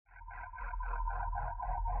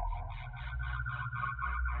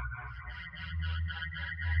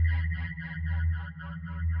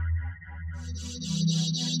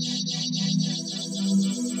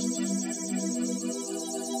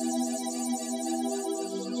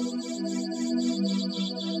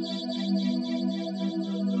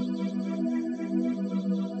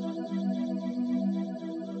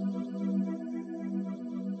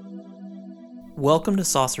Welcome to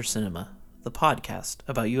Saucer Cinema, the podcast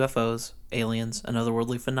about UFOs, aliens, and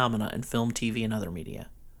otherworldly phenomena in film, TV, and other media.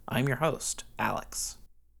 I'm your host, Alex.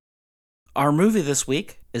 Our movie this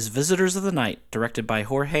week is Visitors of the Night, directed by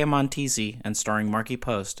Jorge Montesi and starring Marky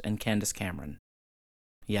Post and Candace Cameron.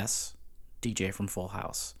 Yes, DJ from Full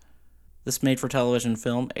House. This made-for-television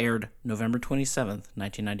film aired November 27th,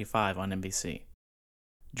 1995 on NBC.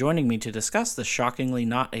 Joining me to discuss this shockingly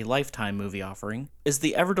not a Lifetime movie offering is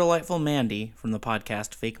the ever-delightful Mandy from the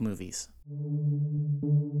podcast Fake Movies.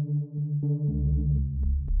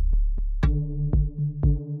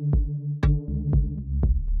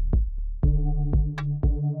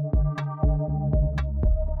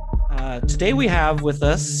 Today we have with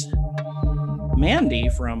us Mandy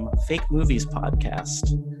from Fake Movies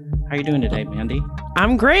podcast. How are you doing today, Mandy?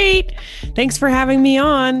 I'm great. Thanks for having me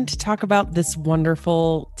on to talk about this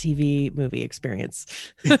wonderful TV movie experience.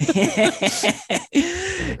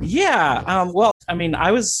 Yeah. Well, I mean,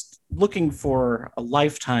 I was looking for a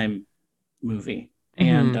Lifetime movie,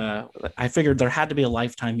 and I figured there had to be a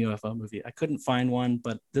Lifetime UFO movie. I couldn't find one,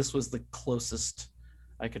 but this was the closest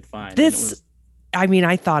I could find.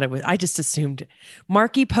 I thought it was, I just assumed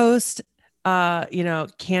Marky Post,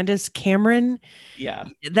 Candace Cameron. Yeah.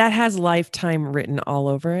 That has Lifetime written all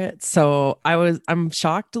over it. So I'm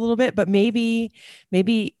shocked a little bit, but maybe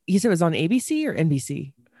you said it was on ABC or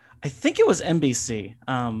NBC? I think it was NBC.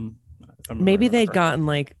 Maybe they'd gotten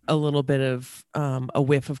like a little bit of a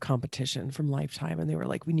whiff of competition from Lifetime, and they were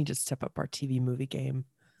like, we need to step up our TV movie game.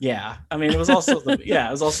 Yeah, I mean, it was also the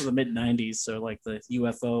mid '90s, so like the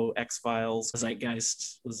UFO X-Files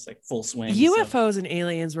zeitgeist was like full swing. UFOs and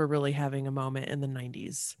aliens were really having a moment in the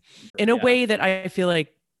 '90s in a way that I feel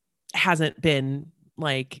like hasn't been,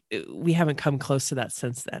 like, we haven't come close to that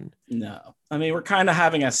since then. No, I mean, we're kind of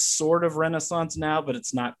having a sort of renaissance now, but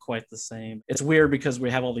it's not quite the same. It's weird because we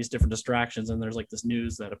have all these different distractions, and there's like this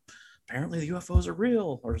news that apparently the UFOs are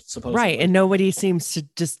real, or supposedly. Right. And nobody seems to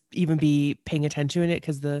just even be paying attention to it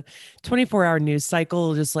because the 24-hour news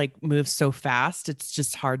cycle just like moves so fast. It's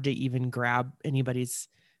just hard to even grab anybody's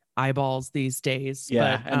eyeballs these days.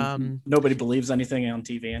 Yeah. But, and nobody believes anything on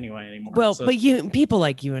TV anyway anymore. Well, so. But people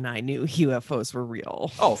like you and I knew UFOs were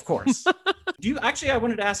real. Oh, of course. I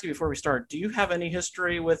wanted to ask you before we start, do you have any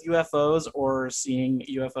history with UFOs or seeing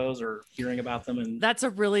UFOs or hearing about them? And that's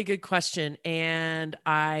a really good question. And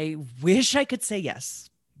I wish I could say yes.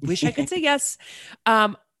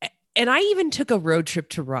 And I even took a road trip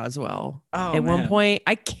to Roswell. One point.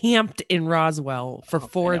 I camped in Roswell for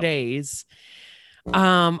 4 days.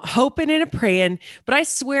 Hoping and praying. But I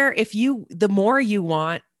swear, the more you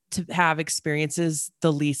want to have experiences,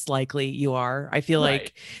 the least likely you are. I feel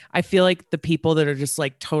like the people that are just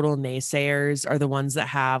like total naysayers are the ones that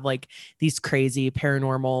have like these crazy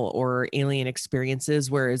paranormal or alien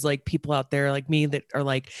experiences. Whereas like people out there like me that are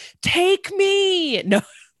like, take me. No,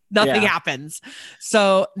 nothing happens.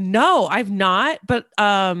 So no, I've not, but,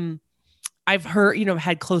 I've heard,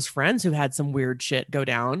 had close friends who had some weird shit go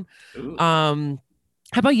down. Ooh.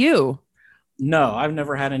 How about you? No, I've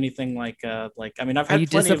never had anything like I've had. Are you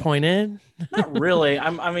disappointed? Not really.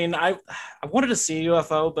 I wanted to see a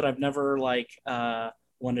UFO, but I've never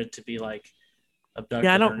wanted to be like abducted.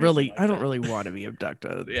 Yeah, I don't really want to be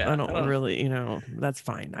abducted. Yeah, I don't really, that's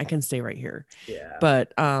fine. I can stay right here. Yeah.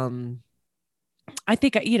 But I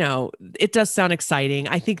think it does sound exciting.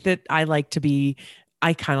 I think that I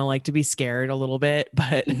kind of like to be scared a little bit,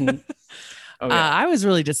 but I was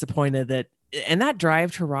really disappointed and that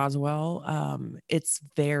drive to Roswell, it's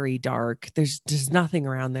very dark. There's nothing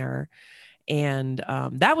around there. And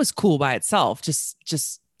that was cool by itself.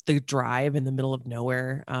 Just the drive in the middle of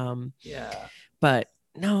nowhere. But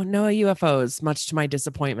no UFOs, much to my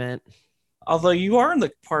disappointment. Although you are in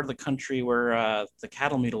the part of the country where the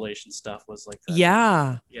cattle mutilation stuff was like that.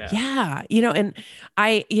 Yeah. And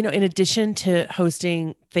I, in addition to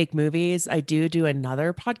hosting Fake Movies, I do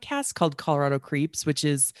another podcast called Colorado Creeps, which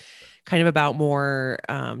is kind of about more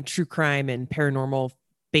true crime and paranormal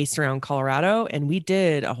based around Colorado. And we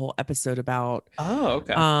did a whole episode about. Oh,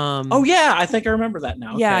 okay. I think I remember that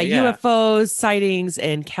now. Yeah, okay, UFOs, sightings,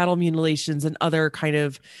 and cattle mutilations, and other kind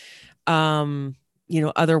of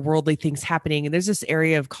otherworldly things happening. And there's this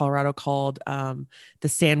area of Colorado called the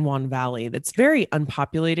San Juan Valley that's very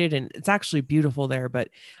unpopulated, and it's actually beautiful there. But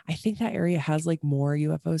I think that area has like more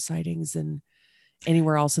UFO sightings than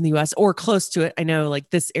anywhere else in the US or close to it. I know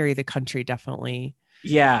like this area of the country definitely.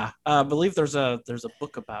 Yeah. I believe there's a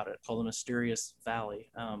book about it called The Mysterious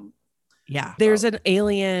Valley. There's an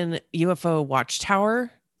alien UFO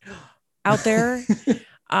watchtower out there.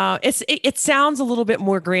 It sounds a little bit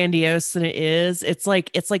more grandiose than it is. It's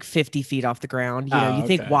like 50 feet off the ground. You know, you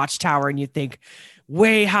think watchtower and you think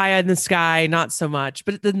way high in the sky, not so much,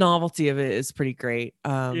 but the novelty of it is pretty great.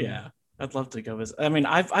 Yeah, I'd love to go visit. I mean,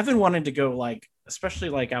 I've been wanting to go, like, especially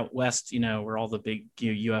like out west, you know, where all the big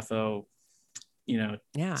UFO, you know.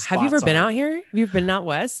 Yeah. Have you ever been out here? Have you ever been out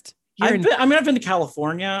west? I've been to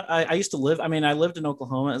California. I used to live. I mean, I lived in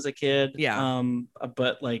Oklahoma as a kid. Yeah.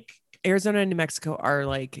 But like Arizona and New Mexico are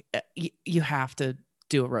like you have to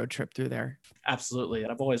do a road trip through there. Absolutely,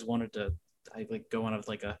 and I've always wanted to. I like go on a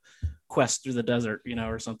quest through the desert, you know,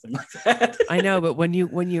 or something like that. I know, but when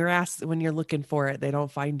you're looking for it, they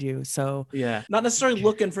don't find you. So yeah, not necessarily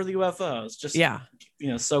looking for the UFOs, just you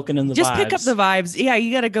know, soaking in the just vibes. Pick up the vibes. Yeah,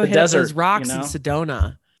 you got to go hit desert, those rocks, you know? In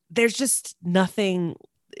Sedona. There's just nothing.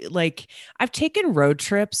 Like, I've taken road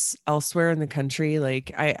trips elsewhere in the country.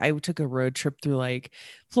 Like I took a road trip through like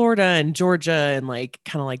Florida and Georgia and like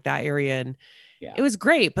kind of like that area, and it was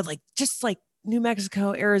great. But like just like New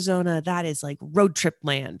Mexico, Arizona, that is like road trip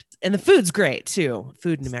land, and the food's great too.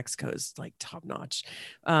 Food in New Mexico is like top notch.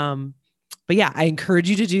 But yeah, I encourage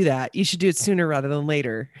you to do that. You should do it sooner rather than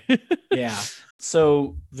later. Yeah.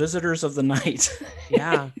 So, Visitors of the Night.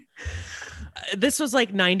 Yeah. This was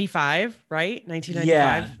like 95, right? 1995.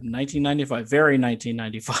 Yeah, 1995. Very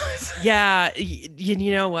 1995. Yeah.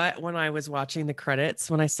 You know what? When I was watching the credits,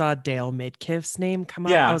 when I saw Dale Midkiff's name come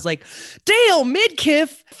up, I was like, Dale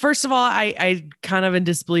Midkiff. First of all, I kind of in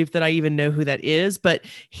disbelief that I even know who that is, but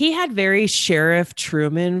he had very Sheriff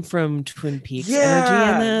Truman from Twin Peaks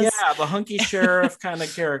energy in this. Yeah, the hunky sheriff kind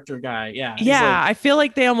of character guy. Yeah. Yeah. I feel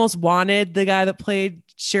like they almost wanted the guy that played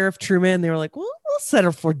Sheriff Truman. They were like, well, we'll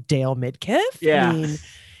settle for Dale Midkiff. Yeah. I mean,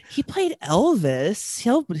 he played Elvis.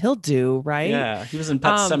 He'll do, right? Yeah. He was in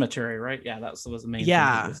Pet Sematary, right? Yeah, that was the main thing.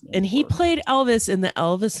 Yeah. And he played Elvis in the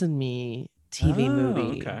Elvis and Me TV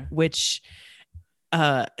movie, which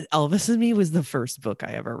Elvis and Me was the first book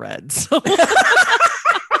I ever read. So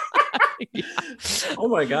Oh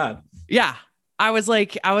my God. Yeah. I was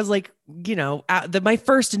like, you know, my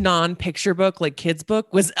first non-picture book, like kids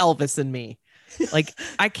book, was Elvis and Me. Like,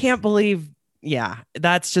 I can't believe,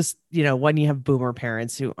 that's just, you know, when you have boomer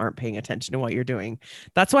parents who aren't paying attention to what you're doing,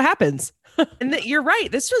 that's what happens. And you're right.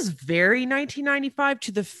 This was very 1995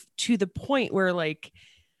 to the point where, like,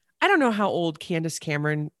 I don't know how old Candace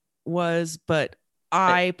Cameron was, but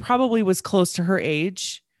I probably was close to her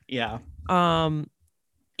age. Yeah. And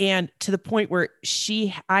to the point where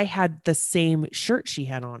I had the same shirt she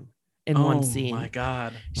had on in one scene. Oh my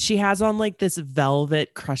God. She has on like this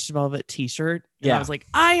crushed velvet t-shirt. Yeah. I was like,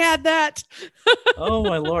 I had that. Oh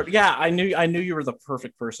my Lord. Yeah. I knew you were the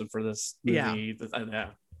perfect person for this movie. Yeah.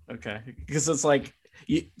 Okay. Because it's like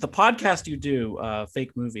the podcast you do,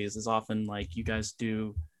 Fake Movies, is often like you guys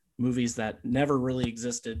do movies that never really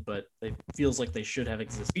existed, but it feels like they should have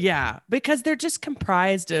existed. Yeah. Because they're just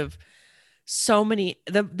comprised of so many,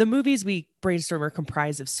 the movies we brainstorm are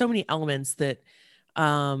comprised of so many elements that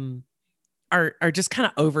are just kind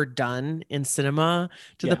of overdone in cinema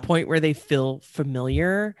to the point where they feel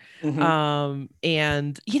familiar. Mm-hmm.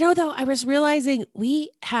 And you know, though, I was realizing we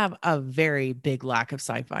have a very big lack of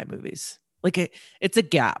sci-fi movies. Like it's a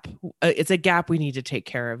gap. It's a gap we need to take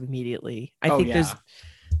care of immediately. I think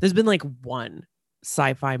there's been like one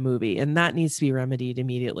sci-fi movie, and that needs to be remedied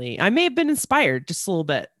immediately. I may have been inspired just a little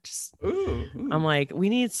bit. Ooh. I'm like, we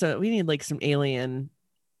need like some alien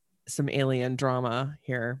drama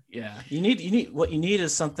here. Yeah, you need what you need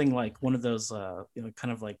is something like one of those you know,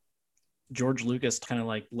 kind of like George Lucas, kind of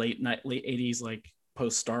like late 80s, like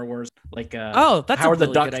post Star Wars, like that's Howard a really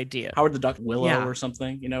the Duck good idea. Howard the Duck Willow or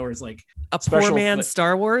something, you know, where it's like a poor man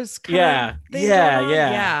Star Wars yeah.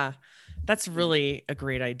 That's really a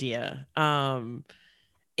great idea. And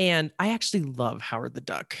I actually love Howard the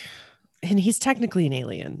Duck, and he's technically an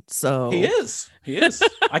alien. So he is.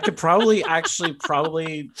 I could probably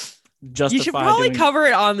justify. You should probably cover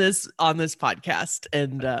it on this podcast,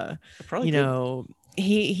 and you know,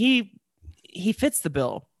 he fits the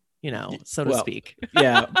bill, you know, so to speak.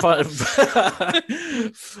 Yeah,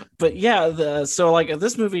 but yeah, so like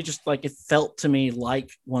this movie, just like it felt to me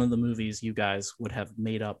like one of the movies you guys would have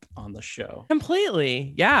made up on the show.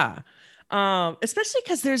 Completely, yeah. Especially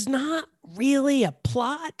because there's not really a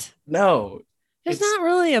plot. No, there's not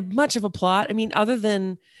really much of a plot. I mean, other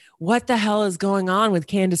than what the hell is going on with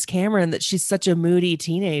Candace Cameron, that she's such a moody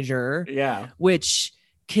teenager. Yeah, which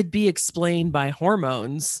could be explained by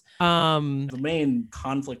hormones. The main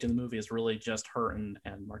conflict in the movie is really just her and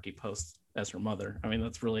Markie Post as her mother. I mean,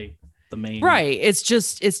 that's really the main. Right. It's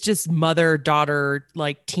just mother-daughter,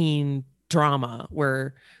 like teen drama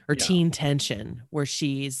teen tension, where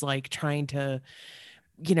she's like trying to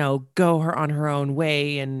go on her own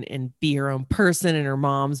way and be her own person, and her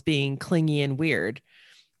mom's being clingy and weird.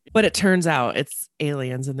 But it turns out it's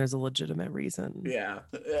aliens and there's a legitimate reason. Yeah.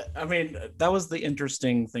 I mean, that was the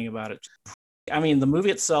interesting thing about it. I mean, the movie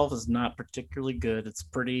itself is not particularly good. It's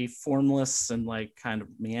pretty formless and like kind of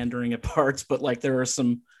meandering at parts, but like there are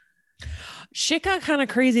some shit got kind of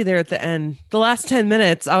crazy there at the end. The last 10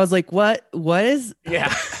 minutes, I was like, what is?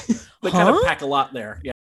 Yeah. They kind of pack a lot there.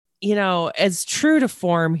 Yeah. As true to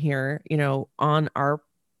form here, on our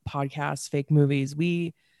podcast, Fake Movies,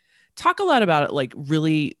 we talk a lot about it, like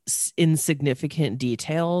really insignificant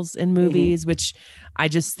details in movies, which I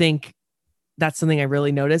just think that's something I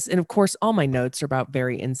really notice. And of course, all my notes are about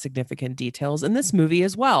very insignificant details in this movie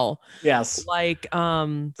as well. Yes. Like,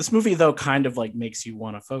 this movie though kind of like makes you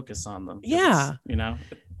want to focus on them. Yeah.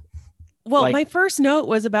 Well, like, my first note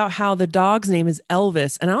was about how the dog's name is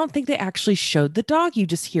Elvis, and I don't think they actually showed the dog. You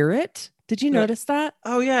just hear it. Did you notice that?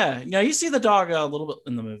 Oh yeah. Yeah. You see the dog a little bit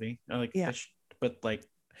in the movie. Like, yeah.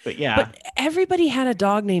 But yeah. But everybody had a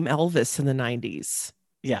dog named Elvis in the 90s.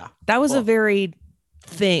 Yeah. That was a very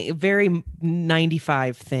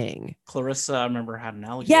 95 thing. Clarissa, I remember, had an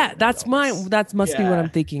alligator. Yeah, that's mine. That must be what I'm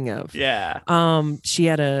thinking of. Yeah. She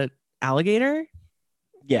had a alligator.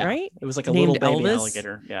 Yeah. Right? It was like a named little baby Elvis.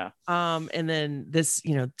 Alligator. Yeah. And then this,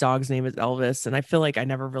 dog's name is Elvis. And I feel like I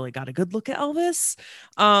never really got a good look at Elvis.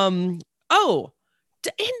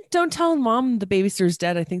 Don't tell mom the babysitter's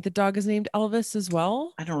dead. I think the dog is named Elvis as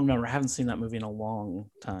well. I don't remember. I haven't seen that movie in a long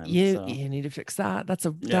time. You need to fix that.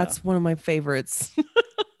 That's one of my favorites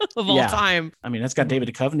of all time. I mean, it's got David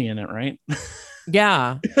Duchovny in it, right?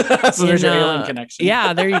 Yeah. So there's your alien connection.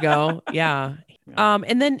 Yeah, there you go. Yeah.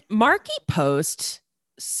 And then Markie Post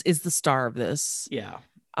is the star of this. Yeah.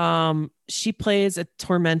 She plays a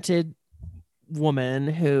tormented woman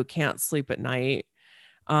who can't sleep at night.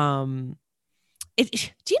 Do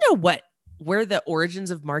you know where the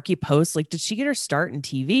origins of Markie Post? Like, did she get her start in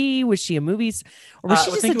TV? Was she a movies, or was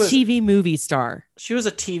she just a TV movie star? She was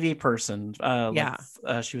a TV person.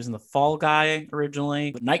 She was in The Fall Guy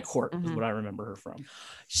originally. Night Court is what I remember her from.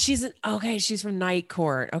 She's from Night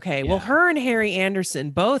Court. Okay, well, her and Harry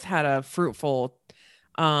Anderson both had a fruitful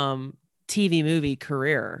TV movie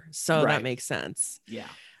career, so that makes sense. Yeah.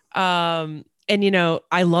 And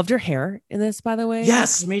I loved her hair in this, by the way.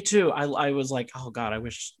 Yes, me too. I was like, oh God, I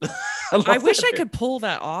wish I wish I could pull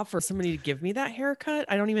that off, or somebody to give me that haircut.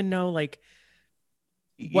 I don't even know what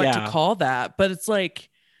to call that, but it's like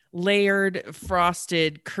layered,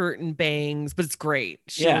 frosted curtain bangs, but it's great.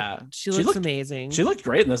 She looks amazing. She looked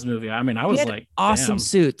great in this movie. I mean, I was like, awesome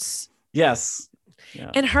suits. Yes.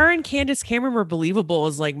 Yeah. And her and Candace Cameron were believable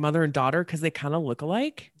as like mother and daughter because they kind of look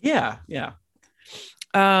alike. Yeah. Yeah.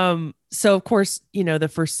 So of course,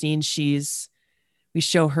 the first scene, we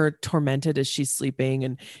show her tormented as she's sleeping,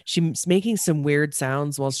 and she's making some weird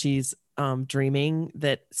sounds while she's dreaming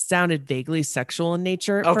that sounded vaguely sexual in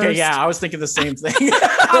nature. Okay, first. Yeah, I was thinking the same thing.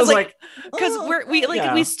 I was like, because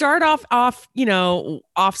we start off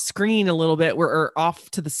off screen a little bit, or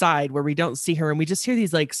off to the side where we don't see her, and we just hear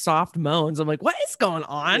these like soft moans. I'm like, what is going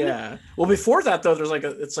on? Yeah. Well, before that though, there's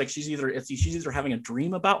it's like she's either having a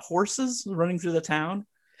dream about horses running through the town.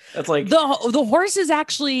 That's like the horses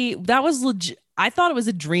actually. That was legit. I thought it was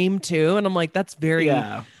a dream too, and I'm like, that's very.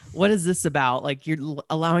 Yeah. What is this about? Like, you're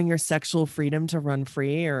allowing your sexual freedom to run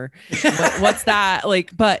free, or what's that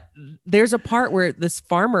like? But there's a part where this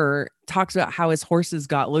farmer talks about how his horses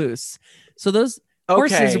got loose. So those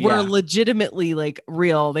horses were legitimately like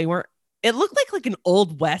real. They weren't. It looked like an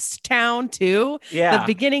old West town too. Yeah. The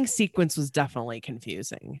beginning sequence was definitely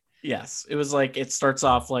confusing. Yes, it was like it starts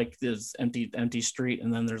off like this empty street,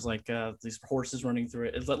 and then there's like these horses running through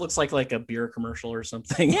it. It looks like a beer commercial or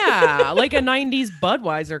something. Yeah, like a 90s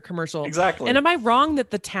Budweiser commercial. Exactly. And am I wrong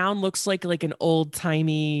that the town looks like an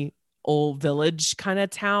old-timey old village kind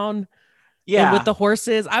of town? Yeah. And with the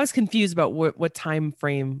horses, I was confused about what time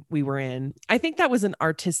frame we were in. I think that was an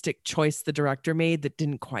artistic choice the director made that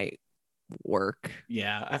didn't quite work.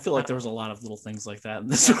 Yeah, I feel like there was a lot of little things like that in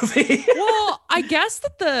this movie. Well, I guess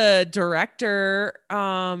that the director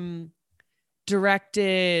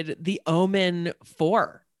directed The Omen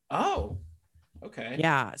 4. Oh, okay.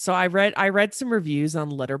 Yeah, so I read some reviews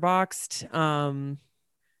on Letterboxd.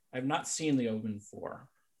 I've not seen The Omen 4.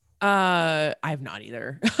 I've not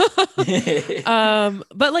either.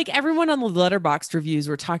 But like everyone on the Letterboxd reviews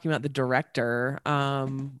were talking about the director,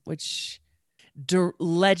 which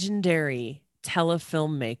legendary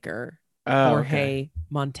telefilmmaker Jorge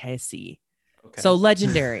Montesi. Okay. So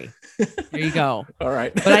legendary. There you go. All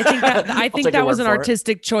right. But I think that was an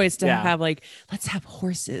artistic choice to have let's have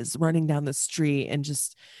horses running down the street and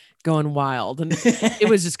just going wild, and it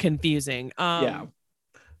was just confusing. Yeah.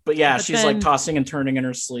 But yeah, but she's then, like tossing and turning in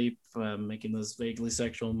her sleep, making those vaguely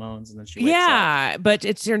sexual moans, and then she wakes up. But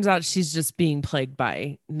it turns out she's just being plagued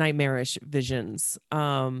by nightmarish visions.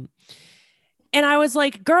 And I was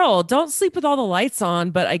like, girl, don't sleep with all the lights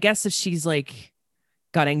on. But I guess if she's like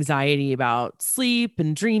got anxiety about sleep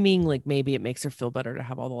and dreaming, like maybe it makes her feel better to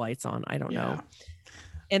have all the lights on. I don't know.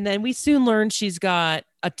 And then we soon learned she's got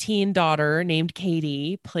a teen daughter named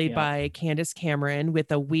Katie, played by Candace Cameron,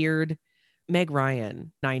 with a weird Meg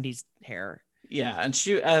Ryan 90s hair. Yeah, and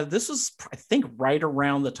she this was, I think, right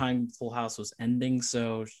around the time Full House was ending.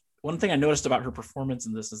 So one thing I noticed about her performance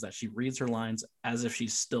in this is that she reads her lines as if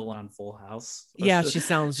she's still on Full House. Yeah, she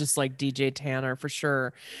sounds just like DJ Tanner for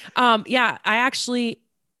sure. Yeah, I actually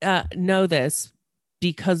know this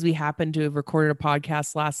because we happened to have recorded a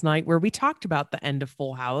podcast last night where we talked about the end of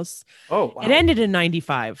Full House. Oh, wow. It ended in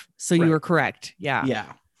 95. So you were correct. Yeah. Yeah.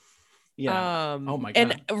 Yeah. Oh my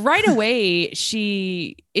God. And right away,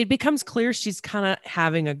 it becomes clear she's kind of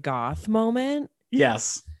having a goth moment.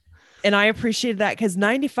 Yes. And I appreciated that because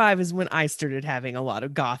 95 is when I started having a lot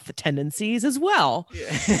of goth tendencies as well.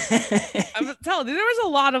 I'm telling you, there was a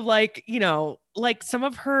lot of like, you know, like some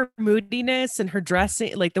of her moodiness and her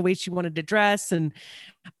dressing, like the way she wanted to dress. And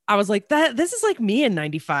I was like, this is like me in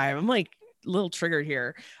 95. I'm like a little triggered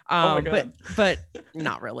here. But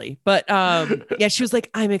not really. But yeah, she was like,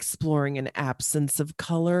 I'm exploring an absence of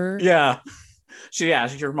color. Yeah.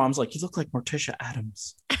 Your mom's like, you look like Morticia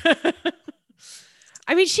Addams.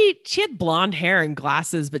 I mean, she had blonde hair and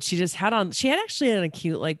glasses, but she had actually a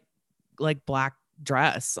cute like black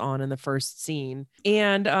dress on in the first scene.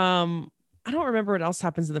 And I don't remember what else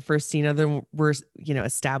happens in the first scene other than we're, you know,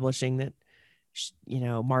 establishing that, you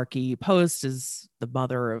know, Markie Post is the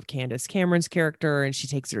mother of Candace Cameron's character and she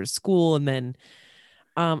takes her to school. And then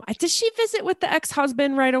did she visit with the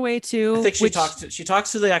ex-husband right away too? I think she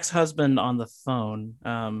talks to the ex-husband on the phone.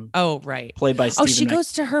 Right. Played by Stephen she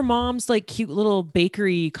goes to her mom's like cute little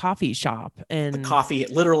bakery coffee shop and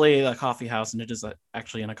literally a coffee house, and it is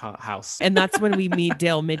actually in a house. And that's when we meet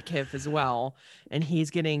Dale Midkiff as well, and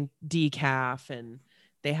he's getting decaf, and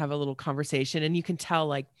they have a little conversation, and you can tell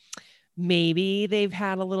like maybe they've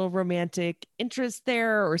had a little romantic interest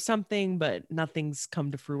there or something, but nothing's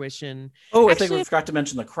come to fruition. I think we forgot to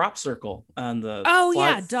mention the crop circle and the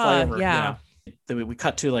flyover. Yeah. We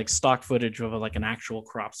cut to like stock footage of like an actual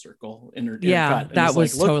crop circle that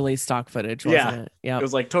was like, totally stock footage, wasn't it? Yeah, it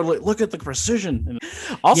was like totally, look at the precision. And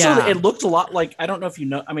also it looked a lot like, I don't know if you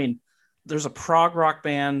know, I mean, there's a prog rock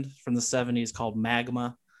band from the 70s called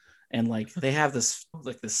Magma, and like they have this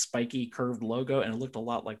spiky curved logo, and it looked a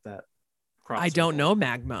lot like that. I don't know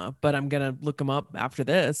Magma, but I'm gonna look him up after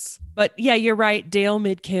this. But yeah, you're right. Dale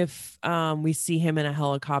Midkiff, we see him in a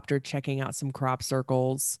helicopter checking out some crop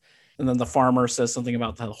circles. And then the farmer says something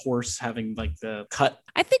about the horse having like the cut.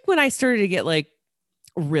 I think when I started to get like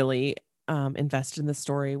really invested in the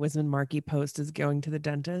story was when Markie Post is going to the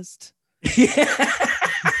dentist.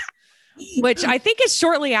 Which I think is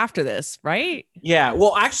shortly after this, right? Yeah.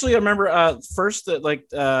 Well, actually, I remember first that like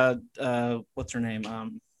what's her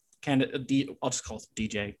name? I'll just call it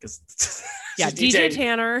DJ because DJ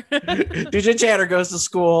Tanner. DJ Tanner goes to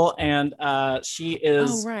school, and she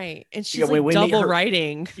is and she's like double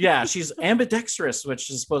writing. Yeah, she's ambidextrous,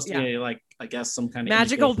 which is supposed to be like, I guess, some kind of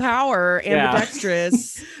magical power.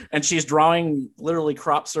 Ambidextrous, and she's drawing literally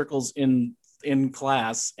crop circles in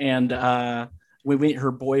class, and we meet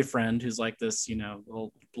her boyfriend, who's like this, you know,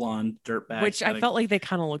 little blonde dirtbag. Which I felt like they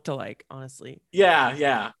kind of looked alike, honestly.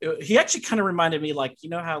 Yeah. He actually kind of reminded me, like, you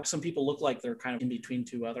know how some people look like they're kind of in between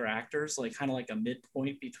two other actors, like kind of like a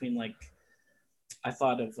midpoint between, like, I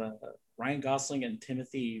thought of Ryan Gosling and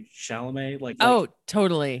Timothy Chalamet. Like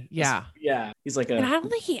totally. Yeah. Yeah. He's like and I don't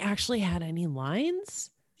think he actually had any lines.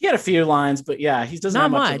 He had a few lines, but yeah, he doesn't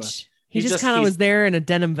Not have much. He just kind of was there in a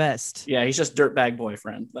denim vest. Yeah, he's just dirtbag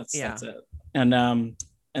boyfriend. That's it.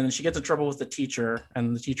 And then she gets in trouble with the teacher,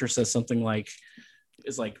 and the teacher says something like,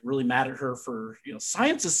 is like really mad at her for, you know,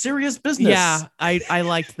 science is serious business. Yeah, I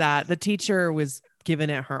liked that. The teacher was giving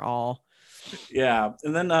it her all. Yeah.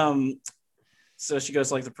 And then so she goes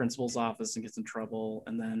to like the principal's office and gets in trouble.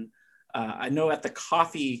 And then I know at the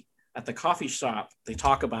coffee shop, they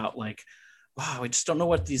talk about like, wow, I just don't know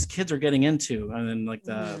what these kids are getting into. And then like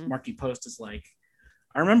the Markie Post is like,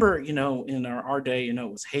 I remember, you know, in our day, you know,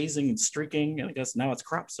 it was hazing and streaking, and I guess now it's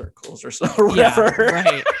crop circles or so, or whatever.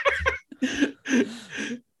 Yeah, right.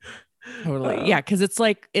 Totally. Yeah, because it's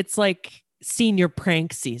like senior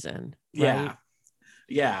prank season. Right?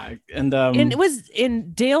 Yeah. And it was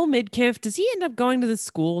in Dale Midkiff. Does he end up going to the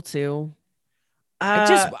school too?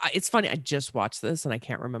 It's funny. I just watched this and I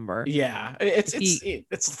can't remember. Yeah,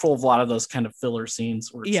 it's full of a lot of those kind of filler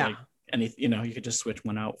scenes where it's like you could just switch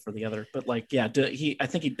one out for the other. But like, yeah, I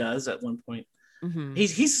think he does at one point. Mm-hmm.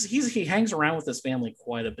 He hangs around with his family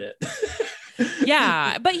quite a bit.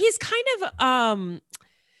 Yeah, but he's kind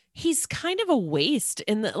of a waste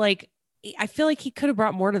in that, like, I feel like he could have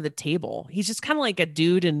brought more to the table. He's just kind of like a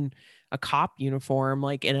dude in a cop uniform,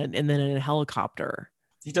 like and then in a helicopter.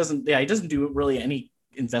 He doesn't do really any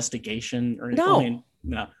investigation or anything. No. I mean,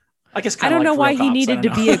 no. I guess I don't know why he needed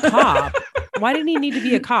to be a cop. Why didn't he need to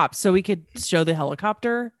be a cop so we could show the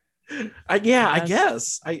helicopter? I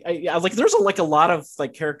guess. I like there's a lot of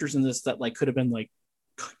like characters in this that like could have been like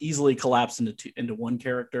easily collapsed into one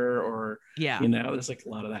character, or there's like a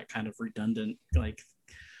lot of that kind of redundant like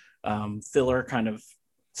filler kind of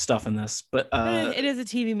stuff in this. But it is a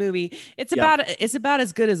TV movie. It's about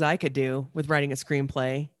as good as I could do with writing a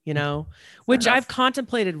screenplay, which I've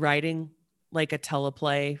contemplated writing like a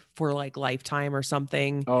teleplay for like Lifetime or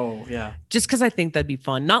something. Oh yeah. Just because I think that'd be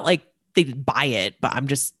fun. Not like they'd buy it, but I'm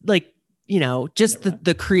just like, just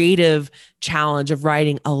the creative challenge of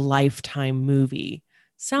writing a Lifetime movie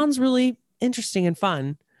sounds really interesting and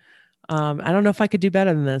fun. I don't know if I could do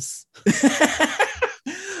better than this.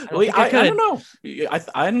 I don't know.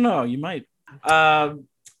 I don't know. You might.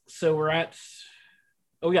 So we're at.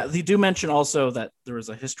 Oh yeah, they do mention also that there was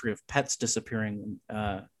a history of pets disappearing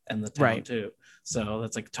in the town too. So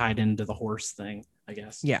that's like tied into the horse thing, I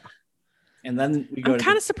guess. Yeah. And then we go. I'm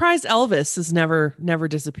kind of surprised Elvis is never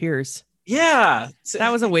disappears. Yeah,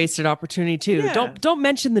 that was a wasted opportunity too. Yeah. Don't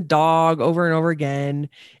mention the dog over and over again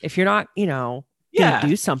if you're not, gonna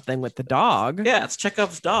do something with the dog. Yeah, it's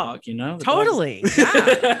Chekhov's dog, Totally.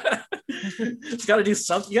 Yeah. It's got to do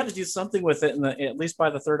something. You got to do something with it, at least by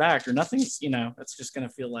the third act, or nothing's. It's just gonna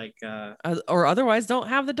feel like. Or otherwise, don't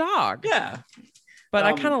have the dog. Yeah. But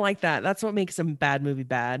I kind of like that. That's what makes a bad movie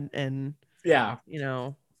bad, and yeah,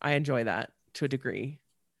 I enjoy that to a degree.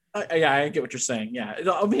 I get what you're saying. Yeah,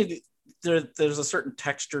 I mean. There's a certain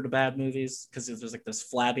texture to bad movies because there's like this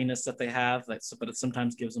flabbiness that they have, but it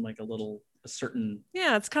sometimes gives them like a certain.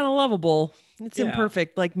 Yeah, it's kind of lovable. It's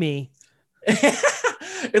imperfect, like me.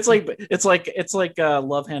 it's like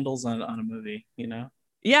love handles on a movie,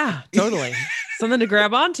 Yeah, totally. Something to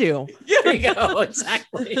grab onto. There you go.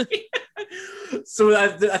 Exactly. So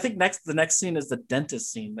I think the next scene is the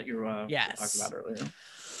dentist scene that you were talking about earlier.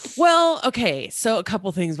 Well, okay. So a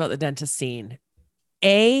couple things about the dentist scene.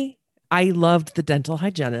 I loved the dental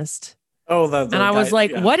hygienist. Oh, and I was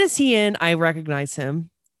like, what is he in? I recognize him.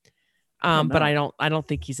 But I don't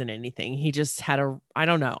think he's in anything. He just had I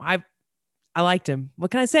don't know. I liked him.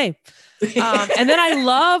 What can I say? And then I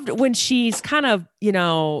loved when she's kind of,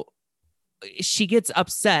 she gets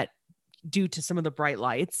upset due to some of the bright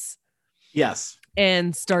lights. Yes.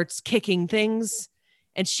 And starts kicking things.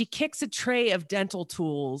 And she kicks a tray of dental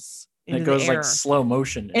tools. And it goes like slow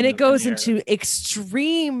motion. And it goes into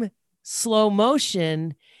extreme slow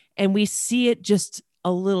motion, and we see it just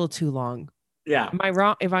a little too long. Yeah. Am I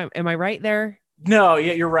wrong? Am I right there? No,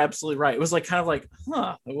 yeah, you're absolutely right. It was like kind of like,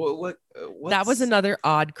 what that was another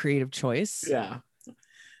odd creative choice. Yeah.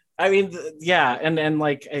 I mean, yeah, and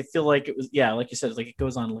like I feel like it was, yeah, like you said, like it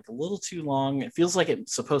goes on like a little too long. It feels like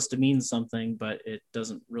it's supposed to mean something, but it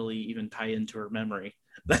doesn't really even tie into her memory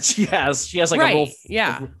that she has. She has like a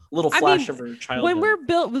little flash of her childhood.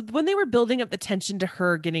 When they were building up the tension to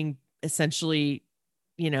her getting essentially,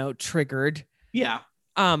 triggered. Yeah.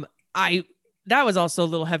 That was also a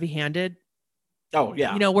little heavy-handed. Oh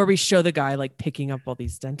yeah. Where we show the guy like picking up all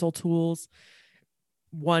these dental tools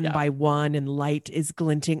one by one, and light is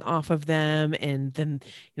glinting off of them, and then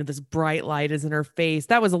this bright light is in her face.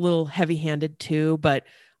 That was a little heavy-handed too, but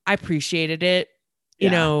I appreciated it.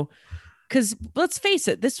 Because let's face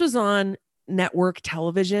it, this was on network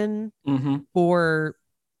television for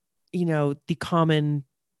the common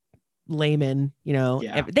layman.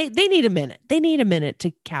 They need a minute. They need a minute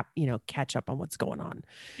to catch up on what's going on.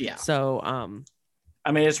 Yeah. So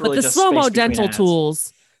I mean, it's really the just slow-mo dental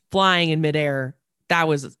tools flying in midair. That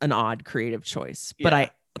was an odd creative choice, but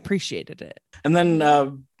I appreciated it. And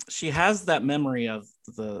then she has that memory of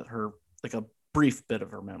her like a brief bit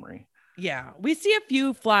of her memory. Yeah, we see a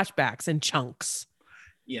few flashbacks and chunks.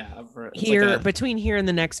 Yeah, here between here and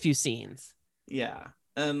the next few scenes. Yeah,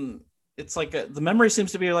 and it's like the memory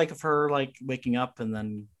seems to be like of her like waking up and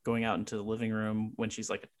then going out into the living room when she's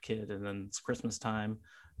like a kid, and then it's Christmas time,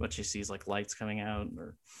 but she sees like lights coming out.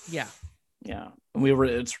 Yeah.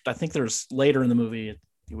 And I think there's later in the movie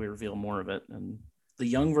we reveal more of it, and the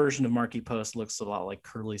young version of Markie Post looks a lot like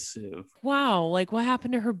Curly Sue. Wow, like what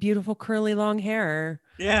happened to her beautiful curly long hair?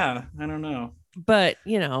 Yeah, I don't know. but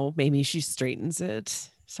maybe she straightens it,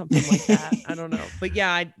 something like that. I don't know. But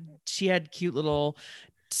yeah, she had cute little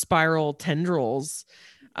spiral tendrils.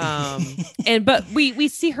 But we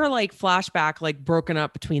see her like flashback, like broken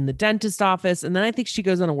up between the dentist office, and then I think she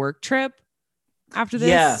goes on a work trip after this.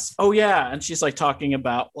 Yes. Oh yeah. And she's like talking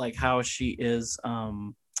about like how she is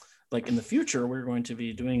like in the future we're going to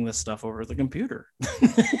be doing this stuff over the computer.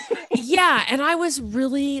 Yeah, and I was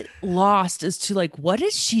really lost as to like what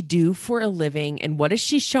does she do for a living and what is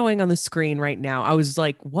she showing on the screen right now? I was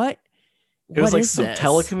like, what? It was like some this?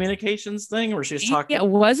 Telecommunications thing where she was talking. Yeah,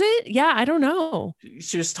 was it? Yeah, I don't know.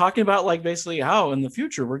 She was talking about like basically how in the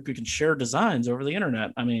future we can share designs over the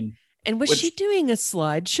internet. I mean, and was she doing a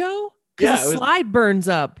slideshow? Yeah, a slide burns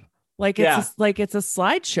up like it's a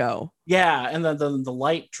slideshow. Yeah, and then the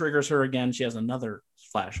light triggers her again. She has another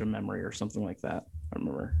flash of memory or something like that. I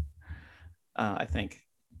remember. I think.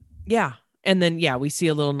 Yeah, and then we see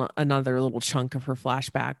another little chunk of her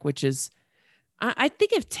flashback, which is, I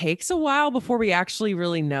think it takes a while before we actually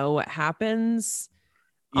really know what happens.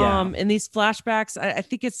 Yeah. In these flashbacks, I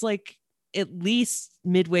think it's like at least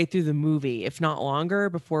midway through the movie, if not longer,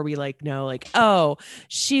 before we like know like, oh,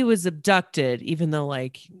 she was abducted, even though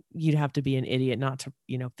like you'd have to be an idiot not to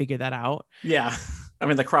figure that out. Yeah. I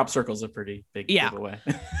mean, the crop circle's a pretty big giveaway.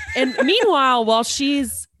 And meanwhile, while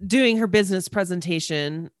she's doing her business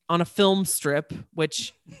presentation on a film strip,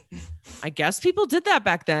 which I guess people did that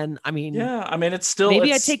back then. I mean, yeah, I mean, it's still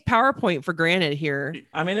maybe I take PowerPoint for granted here.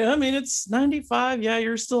 I mean, it's 95. Yeah,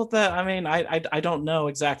 you're still at that. I mean, I don't know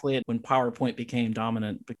exactly when PowerPoint became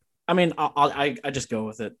dominant. I mean, I just go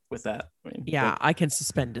with it with that. I mean, yeah, I can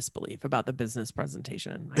suspend disbelief about the business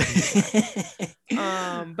presentation.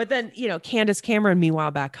 But then, Candace Cameron,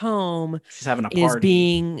 meanwhile, back home, she's having a party. Is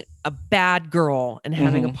being a bad girl and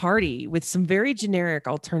having a party with some very generic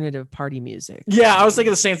alternative party music. Yeah, I was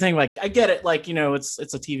thinking the same thing. Like, I get it. Like, it's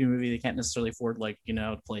a TV movie. They can't necessarily afford like,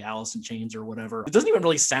 to play Alice in Chains or whatever. It doesn't even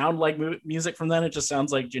really sound like music from then. It just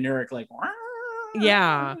sounds like generic, like.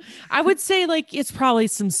 Yeah, I would say like it's probably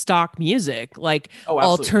some stock music, like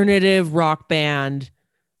alternative rock band,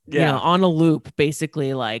 on a loop,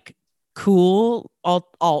 basically like cool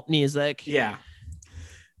alt music. Yeah,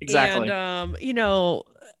 exactly. And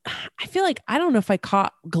I feel like I don't know if I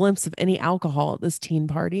caught a glimpse of any alcohol at this teen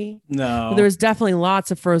party. No, but there was definitely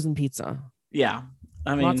lots of frozen pizza. Yeah.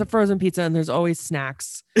 I mean, lots of frozen pizza, and there's always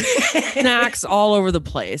snacks all over the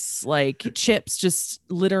place, like chips just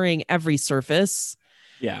littering every surface.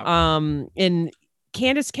 Yeah. And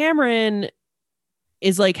Candace Cameron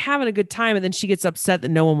is like having a good time, and then she gets upset that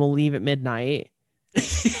no one will leave at midnight,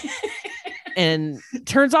 and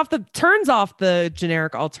turns off the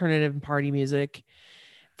generic alternative party music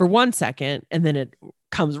for 1 second, and then it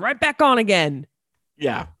comes right back on again.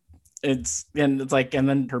 Yeah. And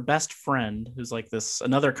then her best friend, who's like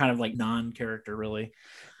another kind of like non-character, really.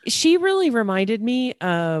 She really reminded me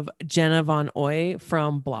of Jenna Von Oy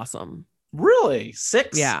from Blossom. Really?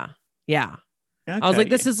 Six? Yeah. Okay. I was like,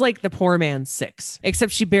 this is like the poor man's Six,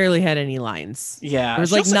 except she barely had any lines. Yeah.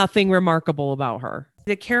 There's like nothing remarkable about her.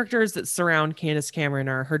 The characters that surround Candace Cameron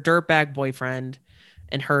are her dirtbag boyfriend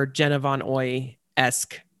and her Jenna Von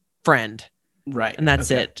Oy-esque friend. Right. And that's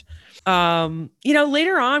it.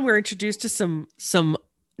 Later on we're introduced to some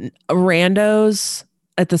randos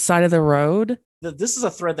at the side of the road. This is a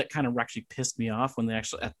thread that kind of actually pissed me off when they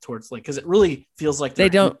actually towards like, because it really feels like they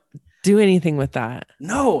don't do anything with that.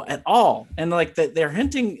 No, at all. And like they're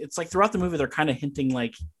hinting, it's like throughout the movie they're kind of hinting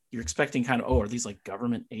like you're expecting kind of, are these like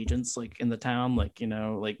government agents like in the town, like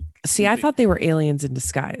like. See, I thought they were aliens in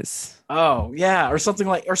disguise. Oh yeah, or something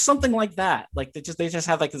like that. Like they just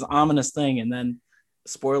have like this ominous thing, and then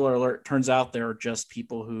spoiler alert, turns out they're just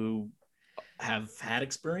people who have had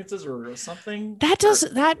experiences or something.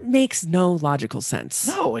 That makes no logical sense.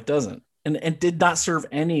 No, it doesn't. And did not serve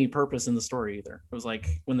any purpose in the story either. It was like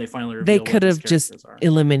when they finally revealed they could have just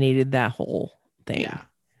eliminated that whole thing. Yeah.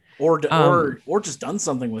 Or just done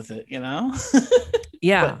something with it, Yeah.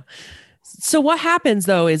 But, so what happens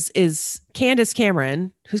though is Candace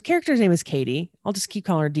Cameron, whose character's name is Katie. I'll just keep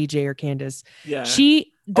calling her DJ or Candace. Yeah.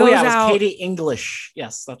 She goes out. Katie English.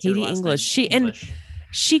 Yes, that's Katie English.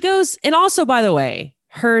 She goes, and also by the way,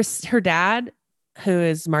 her dad, who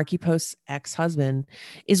is Marky Post's ex-husband,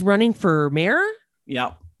 is running for mayor.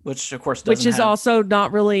 Yeah, which of course also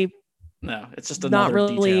not really. No, it's just not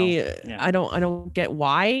really. Yeah. I don't get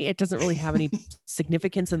why it doesn't really have any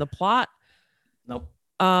significance in the plot. Nope.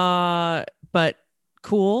 But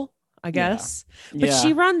cool, I guess. Yeah. But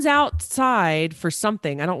she runs outside for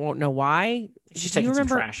something. I don't know why. She's taking some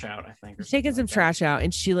trash out, I think. She's taking some trash out,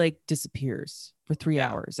 and she like disappears for 3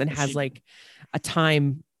 hours and has like a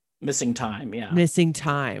time Missing time. Yeah. Missing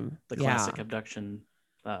time. The classic abduction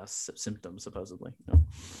symptoms, supposedly.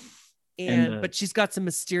 But she's got some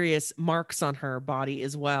mysterious marks on her body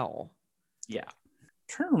as well. Yeah. I'm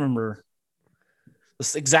trying to remember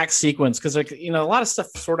this exact sequence because, like, a lot of stuff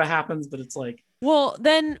sort of happens, but it's like, well,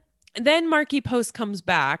 then Markie Post comes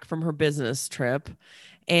back from her business trip,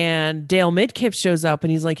 and Dale Midkiff shows up,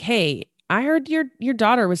 and he's like, "Hey, I heard your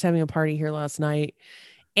daughter was having a party here last night,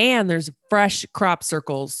 and there's fresh crop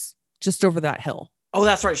circles just over that hill." Oh,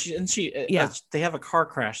 that's right. They have a car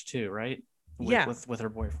crash too, right? With her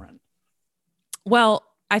boyfriend. Well,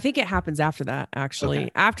 I think it happens after that, actually.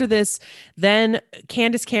 Okay. After this, then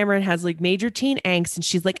Candace Cameron has like major teen angst, and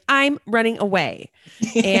she's like, "I'm running away."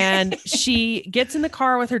 And she gets in the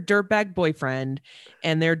car with her dirtbag boyfriend,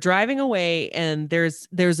 and they're driving away, and there's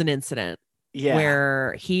an incident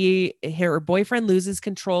where her boyfriend loses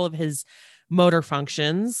control of his motor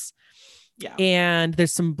functions. Yeah. And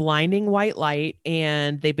there's some blinding white light,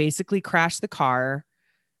 and they basically crash the car,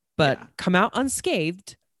 but come out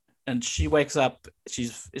unscathed. And she wakes up.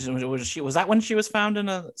 Was that when she was found in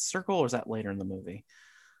a circle, or was that later in the movie?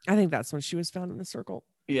 I think that's when she was found in the circle.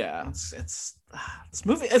 Yeah, it's this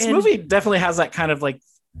movie. This movie definitely has that kind of like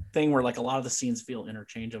thing where like a lot of the scenes feel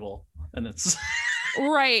interchangeable, and it's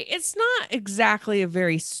right. It's not exactly a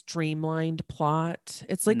very streamlined plot.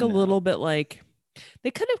 It's like a little bit like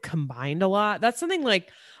they could have combined a lot. That's something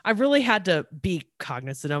like I really had to be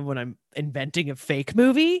cognizant of when I'm inventing a fake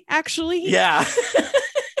movie. Actually, yeah.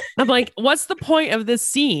 I'm like, what's the point of this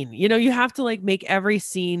scene? You have to like make every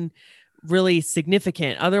scene really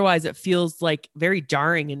significant. Otherwise it feels like very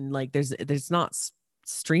jarring and like there's not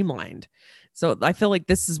streamlined. So I feel like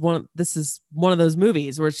this is one of those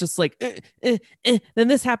movies where it's just like, then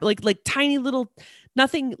this happened, like tiny little,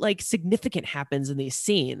 nothing like significant happens in these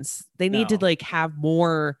scenes. They need to like have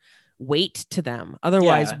more weight to them.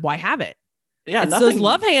 Otherwise, why have it? Yeah. It's those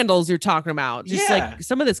love handles you're talking about. Just like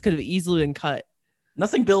some of this could have easily been cut.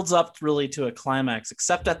 Nothing builds up really to a climax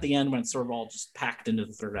except at the end when it's sort of all just packed into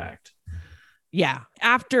the third act. Yeah.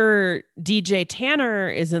 After DJ Tanner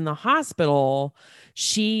is in the hospital,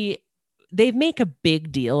 they make a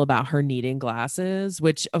big deal about her needing glasses,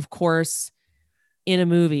 which of course in a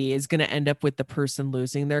movie is going to end up with the person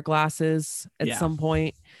losing their glasses at some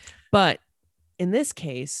point. But in this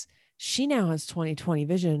case, she now has 20/20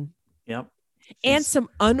 vision. Yep. And some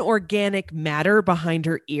unorganic matter behind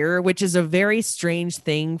her ear, which is a very strange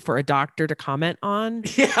thing for a doctor to comment on.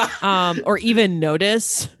 Yeah. Or even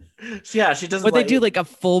notice. Yeah, she doesn't. But they do like a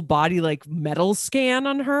full body like metal scan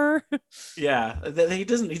on her. Yeah, he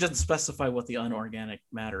doesn't specify what the unorganic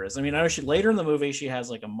matter is. I mean, I know later in the movie she has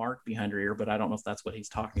like a mark behind her ear, but I don't know if that's what he's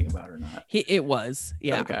talking about or not. It was,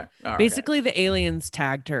 yeah. Okay. Basically, the aliens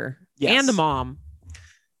tagged her and the mom.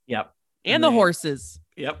 Yep. And the horses.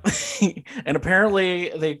 Yep. And apparently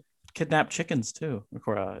they kidnapped chickens too,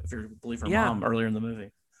 if you believe her mom earlier in the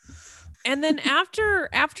movie. And then after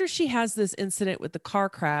she has this incident with the car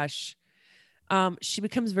crash, she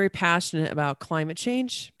becomes very passionate about climate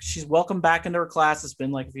change. She's welcomed back into her class. It's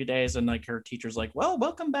been like a few days, and like her teacher's like, "Well,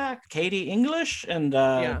 welcome back, Katie English, and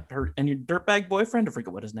her and your dirtbag boyfriend. I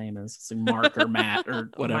forget what his name is. It's like Mark or Matt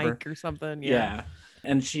or whatever, Mike or something." Yeah.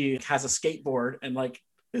 And she has a skateboard and like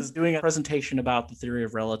is doing a presentation about the theory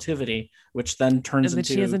of relativity, which then turns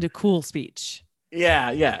into she has into cool speech.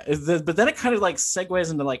 Yeah. But then it kind of like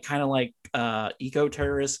segues into like kind of like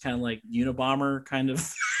eco-terrorist, kind of like Unabomber kind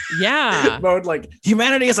of mode. Like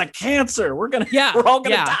humanity is a cancer. We're all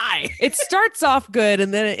gonna die. It starts off good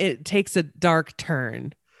and then it takes a dark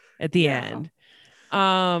turn at the end.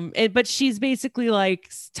 But she's basically like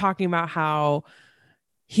talking about how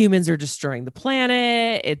humans are destroying the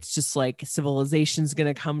planet. It's just like civilization's going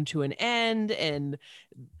to come to an end. And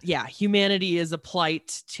humanity is a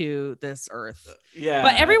plight to this earth. Yeah.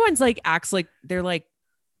 But everyone's like, acts like they're like,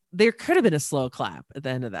 there could have been a slow clap at the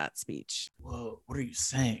end of that speech. Whoa, what are you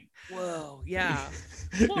saying? Whoa, yeah.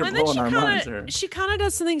 Well, and then she kind of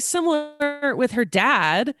does something similar with her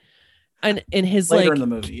dad. And in his later in the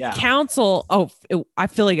movie, counsel. I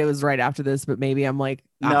feel like it was right after this, but maybe I'm like,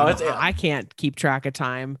 I can't keep track of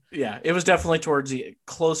time. Yeah, it was definitely towards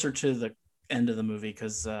closer to the end of the movie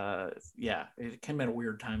because it came at a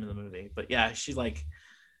weird time in the movie. But yeah, she like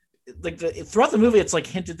throughout the movie, it's like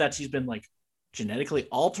hinted that she's been like genetically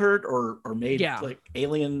altered or made like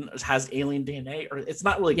has alien DNA, or it's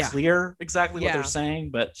not really clear exactly what they're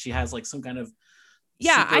saying, but she has like some kind of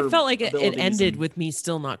I felt like it ended with me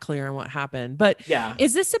still not clear on what happened. But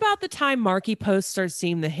is this about the time Markie Post starts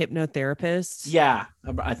seeing the hypnotherapist? Yeah,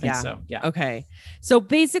 I think so. Yeah. Okay. So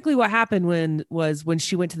basically what happened when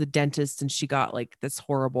she went to the dentist and she got like this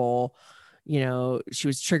horrible, she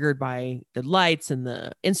was triggered by the lights and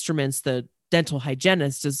the instruments. The dental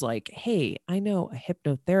hygienist is like, hey, I know a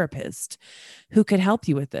hypnotherapist who could help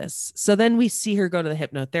you with this. So then we see her go to the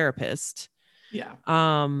hypnotherapist. Yeah.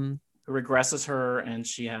 Who regresses her, and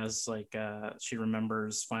she has she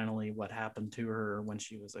remembers finally what happened to her when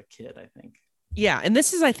she was a kid, I think. Yeah. And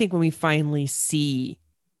this is, I think, when we finally see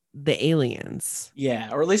the aliens. Yeah.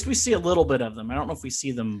 Or at least we see a little bit of them. I don't know if we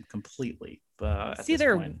see them completely, but see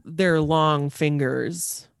their long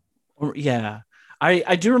fingers. Yeah.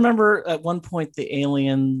 I do remember at one point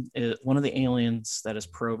one of the aliens that is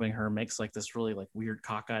probing her makes like this really like weird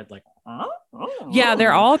cockeyed yeah,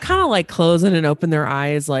 they're all kind of like closing and open their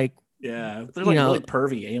eyes like, yeah, they're like really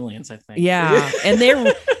pervy aliens, I think. Yeah, and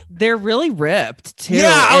they're really ripped too.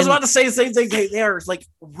 Yeah, I was about to say the same thing. They are like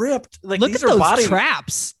ripped. Like look these at are those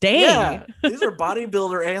traps. Dang. Yeah, these are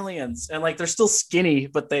bodybuilder aliens, and like they're still skinny,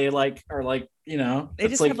 but they are they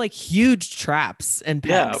just have like huge traps and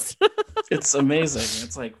pecs. Yeah, it's amazing.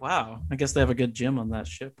 It's like, wow. I guess they have a good gym on that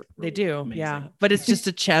ship. Really they do, amazing. Yeah. But it's just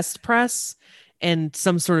a chest press and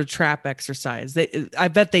some sort of trap exercise. I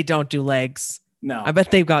bet they don't do legs. No, I bet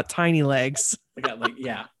they've got tiny legs. They got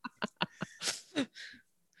yeah.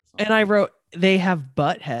 And I wrote, they have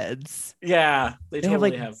butt heads. Yeah, they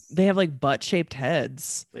totally have. They have like butt shaped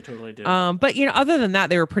heads. They totally do. But other than that,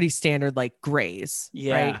 they were pretty standard, like grays.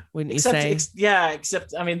 Yeah. Right? Wouldn't you say?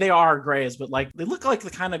 Except I mean, they are grays, but like they look like the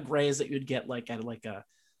kind of grays that you'd get like at like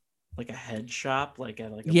a head shop, like a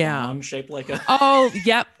bong shaped like a. Oh,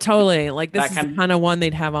 yep, totally. Like this is the kind of one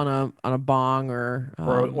they'd have on a bong or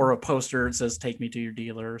a poster that says "Take me to your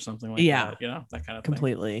dealer" or something like that. That kind of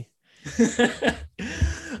completely. Thing.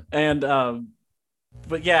 And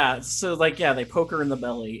but yeah, so like they poke her in the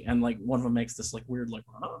belly, and like one of them makes this like weird like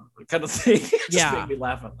kind of thing. Just made me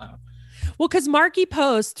laugh at that. Well, because Markie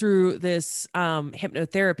Post, through this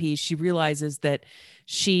hypnotherapy, she realizes that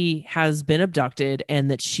she has been abducted and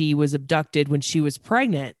that she was abducted when she was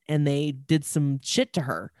pregnant and they did some shit to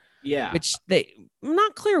her. Yeah. Which I'm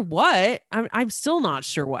not clear what. I'm still not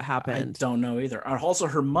sure what happened. I don't know either. Also,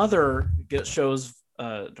 her mother shows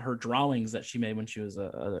her drawings that she made when she was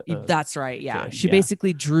That's right. Yeah. Kid. She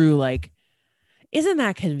basically drew like, isn't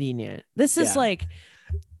that convenient? This is like.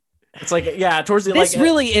 It's like, towards the this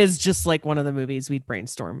really is just like one of the movies we'd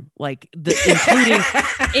brainstorm, like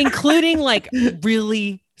including like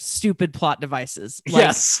really stupid plot devices. Like,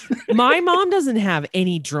 yes, my mom doesn't have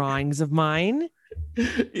any drawings of mine.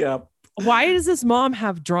 Yeah. Why does this mom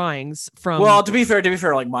have drawings from? Well, to be fair,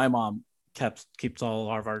 like my mom keeps all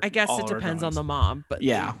of our. I guess it depends on the mom, but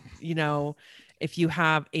yeah, if you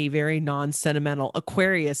have a very non-sentimental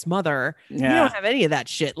Aquarius mother, you don't have any of that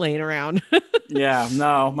shit laying around. Yeah,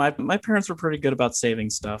 no, my parents were pretty good about saving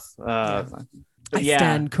stuff. I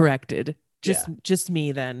stand corrected. Just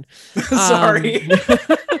me then. Sorry.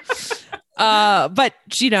 But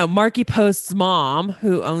Markie Post's mom,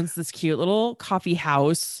 who owns this cute little coffee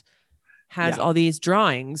house, has all these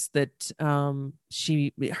drawings that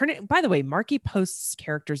her name, by the way, Markie Post's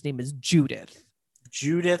character's name is Judith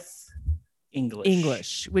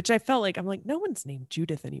English, which I felt like, I'm like, no one's named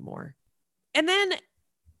Judith anymore. And then,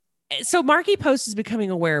 so Markie Post is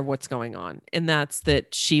becoming aware of what's going on. And that's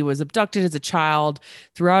that she was abducted as a child.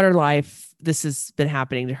 Throughout her life, this has been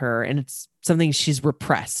happening to her. And it's something she's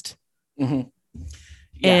repressed. Mm-hmm.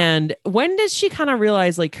 Yeah. And when does she kind of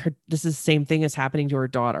realize like this is the same thing as happening to her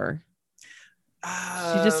daughter?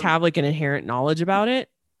 She just have like an inherent knowledge about it?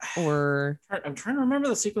 Or I'm trying to remember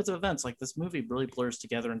the sequence of events. Like this movie really blurs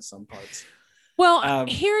together in some parts. Well,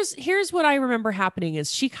 here's what I remember happening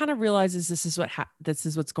is she kind of realizes this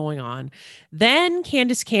is what's going on. Then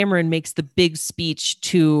Candace Cameron makes the big speech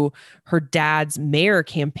to her dad's mayor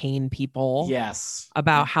campaign people. Yes.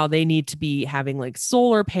 About how they need to be having like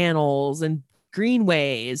solar panels and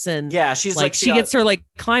greenways. And she's she gets her like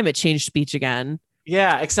climate change speech again.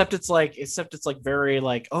 Yeah, except it's like very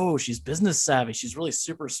like, oh, she's business savvy. She's really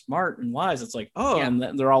super smart and wise. It's like, oh, and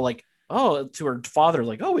they're all like, oh, to her father,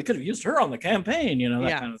 like, oh, we could have used her on the campaign,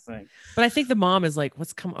 that kind of thing. But I think the mom is like,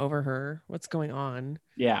 what's come over her? What's going on?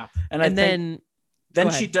 Yeah. And then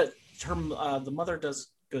she does the mother goes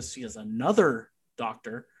see as another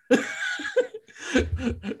doctor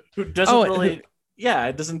who doesn't really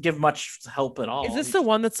it doesn't give much help at all. Is this the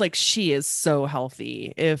one that's like, she is so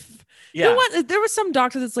healthy? You know what? There was some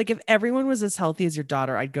doctor that's like, if everyone was as healthy as your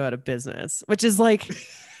daughter, I'd go out of business, which is like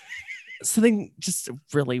something just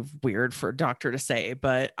really weird for a doctor to say,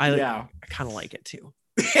 but I kind of like it too.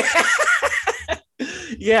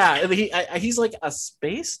 Yeah, he's like a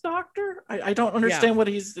space doctor. I don't understand what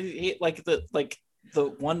he's like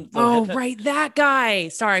Right, that guy.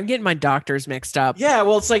 Sorry, I'm getting my doctors mixed up. Yeah,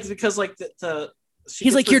 well, it's like because like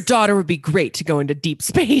he's like, your daughter would be great to go into deep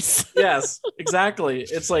space. Yes, exactly.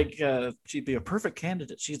 It's like she'd be a perfect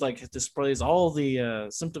candidate. She's like displays all the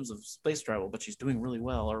symptoms of space travel, but she's doing really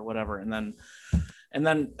well or whatever. And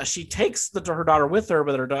then she takes her daughter with her,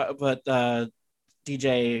 but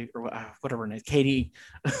DJ or whatever her name, Katie,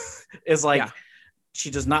 is like. Yeah. She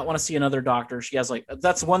does not want to see another doctor. She has like,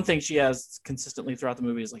 that's one thing she has consistently throughout the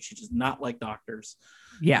movie is like, she does not like doctors.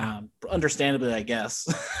 Yeah. Understandably, I guess.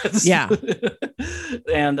 Yeah.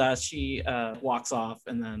 And she walks off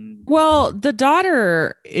and then. Well, the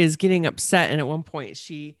daughter is getting upset. And at one point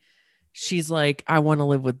she's like, I want to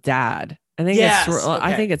live with dad. I think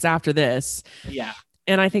I think it's after this. Yeah.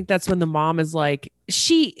 And I think that's when the mom is like,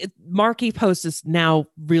 Markie Post is now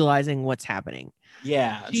realizing what's happening.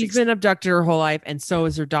 Yeah. She's been abducted her whole life, and so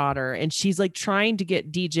is her daughter. And she's like trying to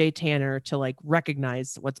get DJ Tanner to like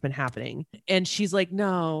recognize what's been happening. And she's like,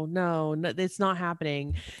 no, it's not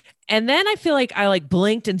happening. And then I feel like I like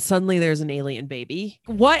blinked and suddenly there's an alien baby.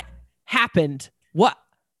 What happened? What?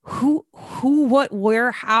 Who, what,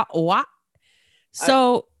 where, how, what?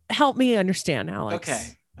 So help me understand, Alex.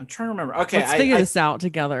 Okay. I'm trying to remember. Okay. Let's figure this out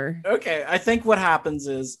together. Okay. I think what happens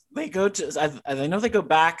is they go to, I know they go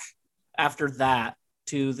back after that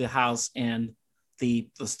to the house and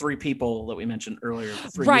those three people that we mentioned earlier.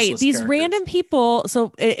 Right. These characters. Random people.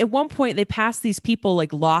 So at one point they pass these people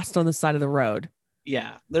like lost on the side of the road.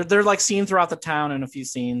 Yeah. They're like seen throughout the town in a few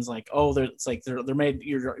scenes. Like, oh,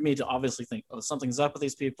 you're made to obviously think, oh, something's up with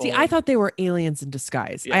these people. See, I thought they were aliens in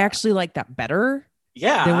disguise. Yeah. I actually like that better.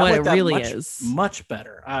 Yeah. Than what it really is. Much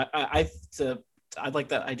better. I'd like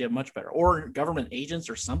that idea much better, or government agents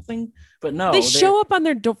or something. But no, they show up on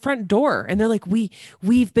their front door and they're like,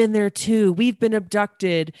 we've been there too. We've been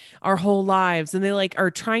abducted our whole lives. And they like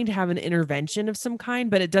are trying to have an intervention of some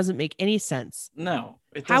kind, but it doesn't make any sense. No.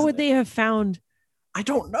 How would they have found? I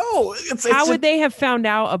don't know. How would they have found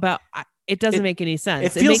out about? It doesn't make any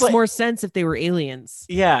sense. It makes more sense if they were aliens.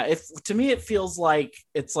 Yeah. To me, it feels like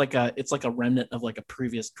it's like a remnant of like a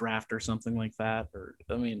previous draft or something like that. Or,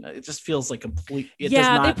 I mean, it just feels like complete.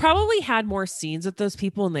 They probably had more scenes with those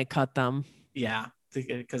people and they cut them. Yeah.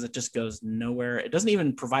 Because it just goes nowhere. It doesn't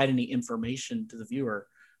even provide any information to the viewer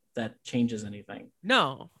that changes anything.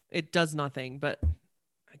 No, it does nothing. But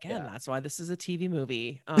again, that's why this is a TV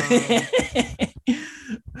movie.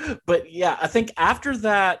 But yeah, I think after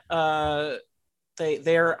that,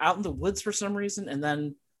 they're out in the woods for some reason, and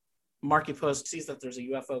then Markie Post sees that there's a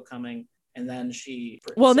UFO coming, and then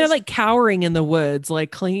they're like cowering in the woods,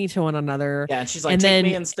 like clinging to one another. Yeah, and she's like, take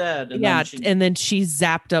me instead. And then she's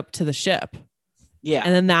zapped up to the ship. Yeah,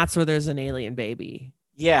 and then that's where there's an alien baby.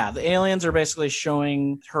 Yeah, the aliens are basically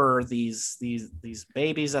showing her these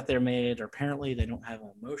babies that they're made. Or apparently, they don't have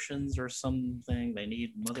emotions or something. They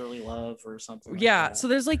need motherly love or something. Yeah, like that. So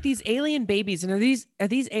there's like these alien babies, and are these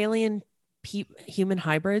alien human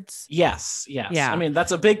hybrids? Yes. Yeah. I mean,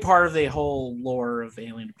 that's a big part of the whole lore of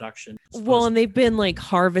alien abduction. Well, and they've been like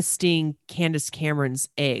harvesting Candace Cameron's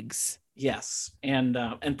eggs. Yes, and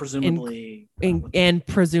presumably and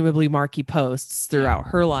presumably Markie Post's throughout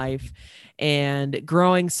her life, and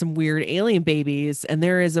growing some weird alien babies. And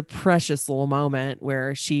there is a precious little moment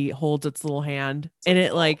where she holds its little hand, and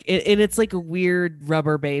it's like a weird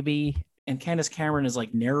rubber baby. And Candace Cameron is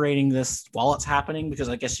like narrating this while it's happening because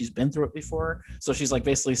I guess she's been through it before. So she's like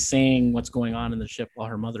basically saying what's going on in the ship while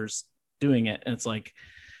her mother's doing it, and it's like.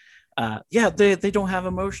 They don't have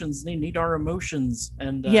emotions. They need our emotions.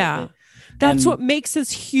 And that's what makes us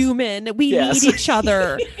human. We need each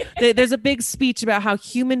other. There's a big speech about how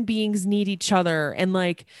human beings need each other. And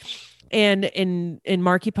like, and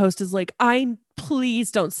Markie Post is like, please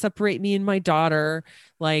don't separate me and my daughter.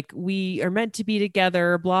 Like, we are meant to be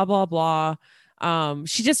together, blah, blah, blah.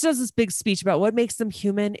 She just does this big speech about what makes them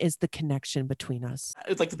human is the connection between us.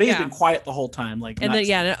 It's like the baby's been quiet the whole time. And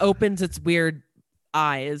it opens its weird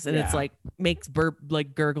eyes and it's like makes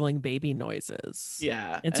like gurgling baby noises.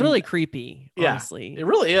 It's really creepy, honestly. It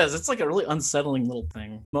really is. It's like a really unsettling little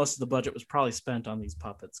thing. Most of the budget was probably spent on these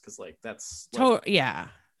puppets because like that's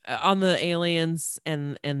on the aliens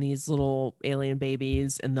and these little alien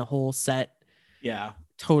babies and the whole set.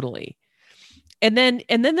 Totally. And then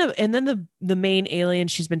the main alien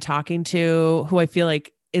she's been talking to, who I feel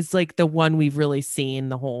like is like the one we've really seen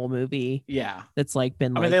the whole movie. That's like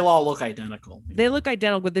been. I mean, they all look identical. They look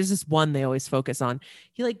identical, but there's this one they always focus on.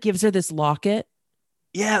 He like gives her this locket.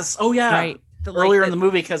 Yes. Oh yeah. Right. In the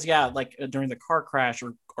movie, because like during the car crash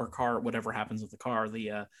or car, whatever happens with the car,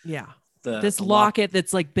 this locket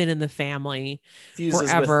that's like been in the family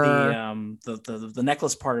fuses forever. With the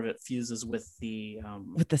necklace part of it fuses with the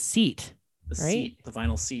seat, right? Seat, the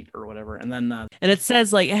vinyl seat or whatever. And then and it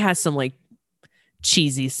says like it has some like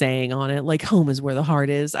cheesy saying on it, like home is where the heart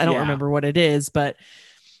is. I don't remember what it is, but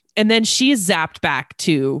and then she is zapped back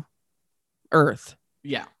to Earth.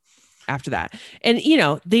 Yeah. After that. And you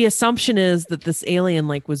know, the assumption is that this alien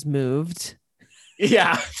like was moved.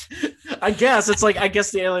 Yeah. I guess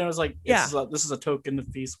the alien was like, this is a token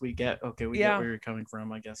of peace we get. Okay, we get where you're coming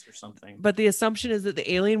from, I guess, or something. But the assumption is that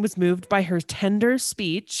the alien was moved by her tender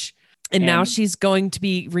speech. And now she's going to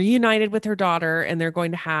be reunited with her daughter, and they're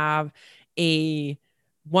going to have a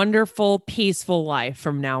wonderful, peaceful life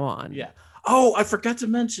from now on. Yeah. Oh, I forgot to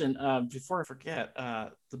mention, before I forget,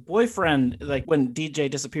 the boyfriend, like when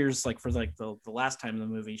DJ disappears, like for like the last time in the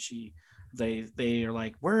movie, they are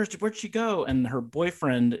like, where'd she go? And her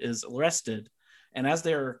boyfriend is arrested. And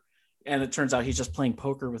it turns out he's just playing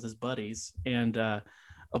poker with his buddies. And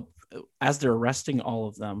as they're arresting all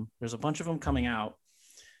of them, there's a bunch of them coming out.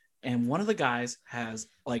 And one of the guys has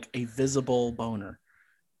like a visible boner.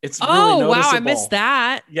 It's really noticeable. Wow, I missed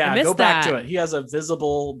that. Yeah, go back to it. He has a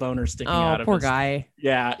visible boner sticking out of poor guy.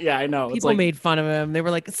 Yeah, I know. People made fun of him. They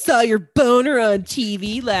were like, saw your boner on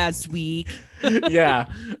TV last week. Yeah.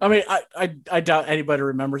 I mean, I doubt anybody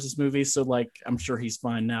remembers this movie, so like I'm sure he's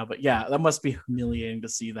fine now. But yeah, that must be humiliating to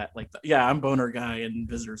see that. Like, yeah, I'm boner guy in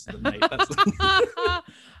Visitors of the Night. That's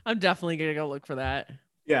I'm definitely gonna go look for that.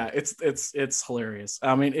 Yeah, it's hilarious.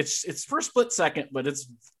 I mean, it's for a split second, but it's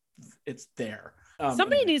there.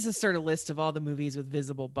 Somebody needs to start a list of all the movies with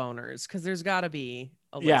visible boners, because there's got to be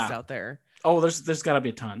a list out there. Oh, there's got to be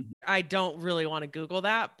a ton. I don't really want to Google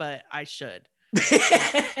that, but I should.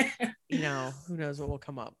 You know, who knows what will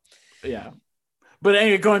come up. Yeah. But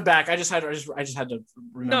anyway, going back, I just had to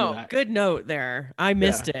remember that. Good note there. I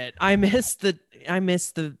missed it. I missed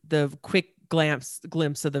the quick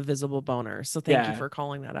glimpse of the visible boner. So thank you for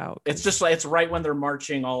calling that out. It's just like, it's right when they're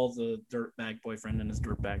marching all the dirtbag boyfriend and his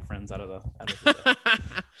dirtbag friends out of the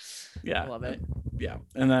yeah. I love it. Yeah.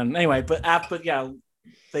 And then anyway, but yeah,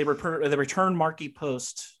 they return Marky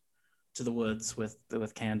Post to the woods with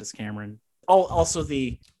Candace Cameron. Also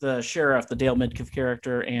the sheriff, the Dale Midkiff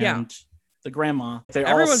character, and the grandma.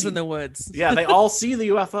 Everyone's in the woods. Yeah, they all see the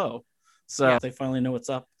UFO. So they finally know what's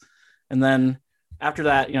up. And then after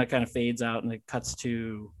that, you know, it kind of fades out and it cuts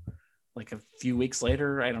to like a few weeks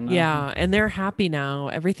later. I don't know. Yeah. And they're happy now.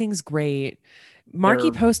 Everything's great.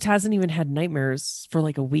 Marky Post hasn't even had nightmares for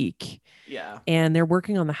like a week. Yeah. And they're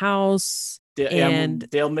working on the house. And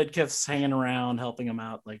Dale Midkiff's hanging around, helping them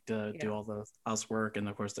out, like to do all the housework. And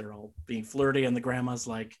of course, they're all being flirty. And the grandma's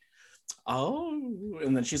like, oh.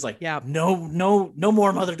 And then she's like, no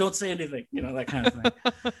more, mother. Don't say anything. You know, that kind of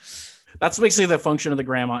thing. That's basically the function of the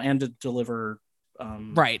grandma, and to deliver.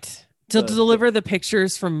 Deliver the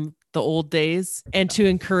pictures from the old days, and to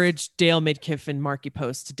encourage Dale Midkiff and Marky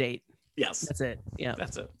Post to date. Yes, that's it. Yeah,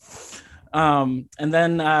 that's it. And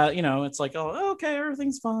then you know, it's like, oh, okay,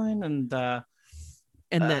 everything's fine, and then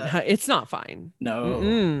it's not fine. No.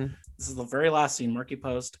 Mm-mm. This is the very last scene. Marky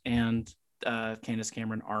Post and Candace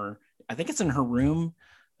Cameron are, I think it's in her room,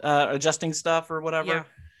 adjusting stuff or whatever. Yeah.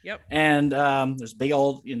 Yep. And there's a big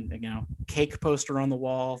old, you know, cake poster on the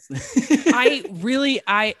wall.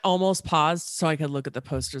 I almost paused so I could look at the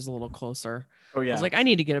posters a little closer. Oh yeah. I was like, I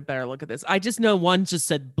need to get a better look at this. I just know one just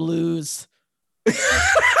said blues.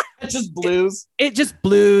 It's just blues. It just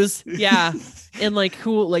blues. Yeah. In like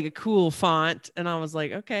a cool font. And I was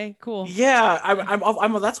like, okay, cool. Yeah.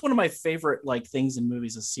 I'm that's one of my favorite like things in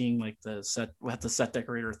movies, is seeing like what the set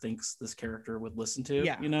decorator thinks this character would listen to.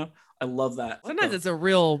 Yeah. You know, I love that. Sometimes it's a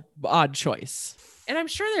real odd choice. And I'm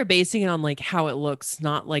sure they're basing it on like how it looks,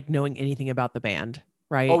 not like knowing anything about the band.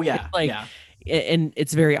 Right. Oh yeah. It's like, and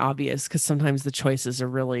it's very obvious because sometimes the choices are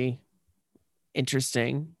really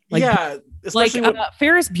interesting. Like, especially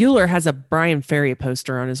Ferris Bueller has a Brian Ferry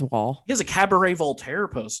poster on his wall. He has a Cabaret Voltaire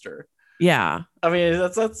poster. Yeah. I mean,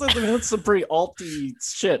 that's some pretty alty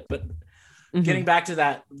shit. But getting back to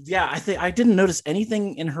that, I think I didn't notice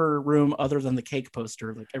anything in her room other than the cake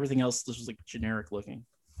poster. Like everything else, this was like generic looking.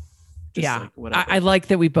 Like, I like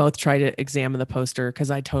that we both try to examine the poster,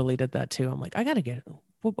 because I totally did that too. I'm like, I gotta get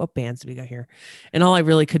what bands do we got here? And all I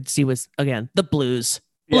really could see was, again, the blues.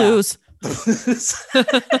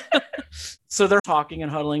 So they're talking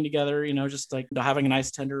and huddling together, you know, just like having a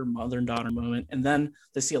nice tender mother and daughter moment. And then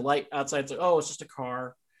they see a light outside. It's like, oh, it's just a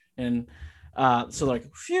car. And so they're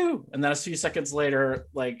like, phew. And then a few seconds later,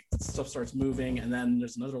 like stuff starts moving, and then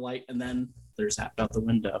there's another light, and then there's that out the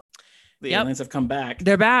window. The aliens have come back.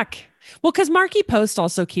 They're back. Well, because Marky Post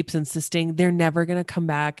also keeps insisting they're never going to come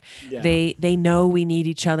back. Yeah. They know we need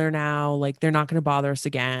each other now. Like, they're not going to bother us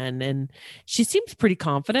again. And she seems pretty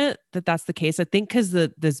confident that that's the case. I think because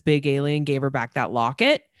this big alien gave her back that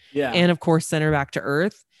locket. Yeah. And of course, sent her back to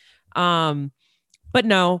Earth. But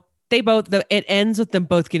no, it ends with them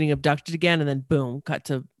both getting abducted again. And then boom, cut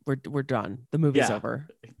to we're done. The movie's over.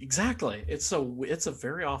 Exactly. It's a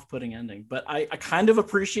very off-putting ending. But I kind of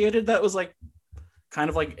appreciated that. It was like, kind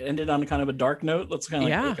of like ended on kind of a dark note. That's kind of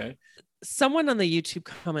like, okay. Someone on the YouTube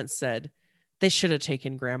comments said they should have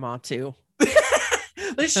taken Grandma too.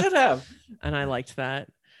 They should have. And I liked that.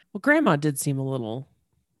 Well, Grandma did seem a little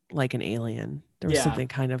like an alien. There was something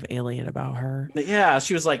kind of alien about her. Yeah,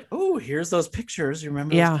 she was like, "Oh, here's those pictures. You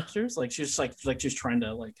remember those pictures?" Like she's like she's trying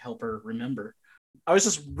to like help her remember. I was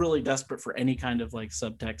just really desperate for any kind of like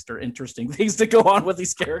subtext or interesting things to go on with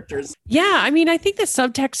these characters. Yeah, I mean, I think the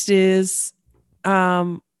subtext is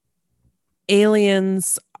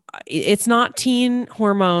aliens. It's not teen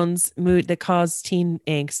hormones mood that cause teen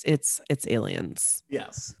angst. It's aliens.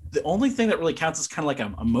 Yes. The only thing that really counts as kind of like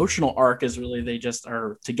an emotional arc is really they just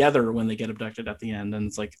are together when they get abducted at the end. And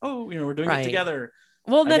it's like, oh, we're doing it together.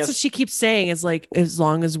 Well, that's what she keeps saying is like, as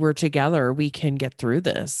long as we're together, we can get through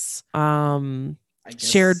this.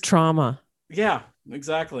 Shared trauma. Yeah,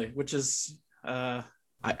 exactly. Which is, I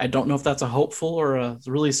don't know if that's a hopeful or a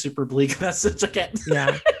really super bleak message.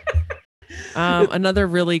 Yeah. Another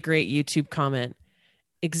really great YouTube comment.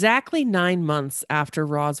 Exactly 9 months after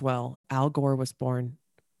Roswell, Al Gore was born.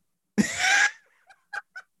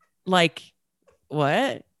 Like,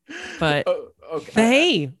 what? But okay.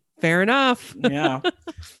 Hey, fair enough. Yeah.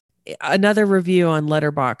 Another review on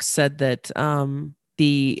Letterboxd said that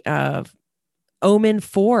the Omen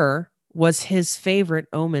 4 was his favorite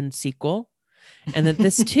Omen sequel. And that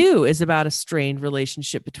this too is about a strained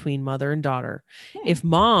relationship between mother and daughter. If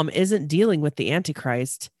mom isn't dealing with the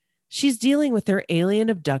Antichrist, she's dealing with her alien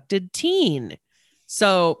abducted teen.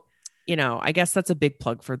 So, I guess that's a big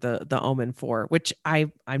plug for the Omen 4, which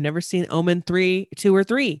I've never seen Omen 2 or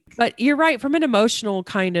 3. But you're right, from an emotional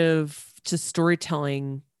kind of just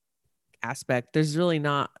storytelling aspect, there's really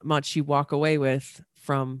not much you walk away with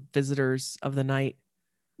from Visitors of the Night.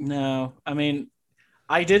 No, I mean,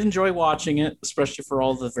 I did enjoy watching it, especially for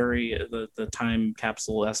all the the time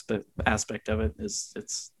capsule aspect of it.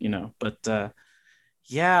 But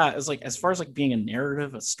it's like as far as like being a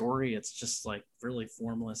narrative, a story, it's just like really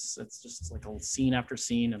formless. It's just like a scene after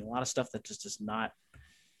scene and a lot of stuff that just does not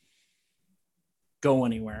go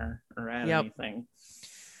anywhere or add anything.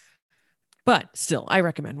 But still, I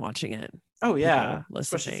recommend watching it. Oh yeah,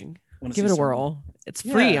 listening, give it a whirl. It's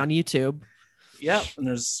free on YouTube. Yeah, and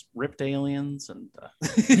there's ripped aliens and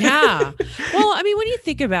yeah. Well, I mean, when you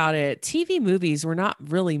think about it, TV movies were not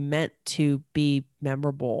really meant to be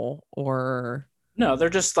memorable or no, they're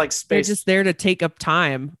just like space. They're just there to take up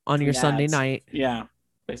time on your Sunday night. Yeah,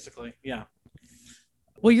 basically. Yeah.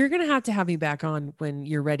 Well, you're gonna have to have me back on when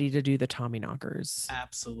you're ready to do the Tommyknockers.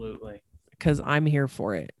 Absolutely. Because I'm here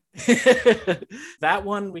for it. That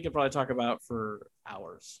one we could probably talk about for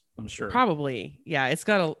hours, I'm sure. Probably. Yeah, it's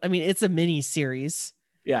a mini series.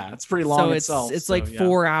 Yeah, it's pretty long itself. It's like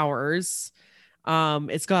 4 hours.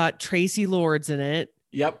 It's got Tracy Lords in it.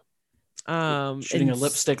 Yep. Shooting a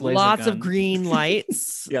lipstick laser lots gun. Of green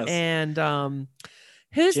lights. Yes. And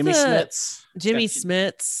who's Jimmy Smits. Jimmy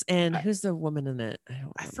Smits, and who's the woman in it?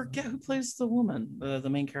 I forget who plays the woman, the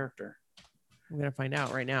main character. I'm gonna find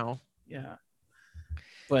out right now. Yeah.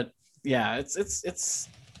 But yeah, it's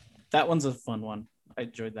that one's a fun one. I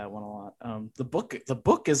enjoyed that one a lot. The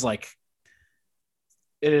book is like,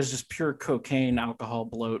 it is just pure cocaine, alcohol,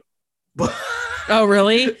 bloat. Oh,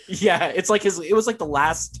 really? Yeah, it's like it was like the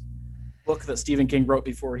last book that Stephen King wrote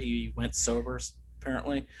before he went sober,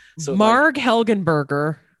 apparently. So Marg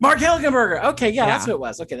Helgenberger. Marg Helgenberger. Okay, yeah, that's who it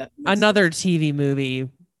was. Okay, that another sense. TV movie.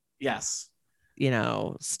 Yes.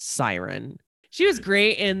 Siren. She was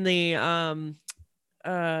great in the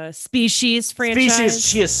Species franchise. Species.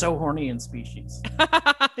 She is so horny in Species.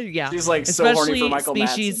 Yeah. She's like so horny for Michael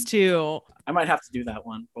Species Madsen. Too. I might have to do that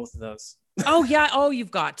one, both of those. Oh yeah. Oh, you've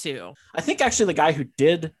got to. I think actually the guy who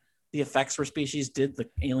did the effects for Species did the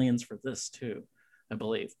aliens for this too, I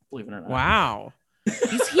believe it or not. Wow.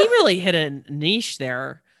 He really hit a niche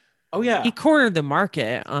there. Oh yeah. He cornered the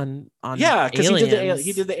market on yeah, because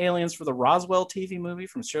he did the aliens for the Roswell TV movie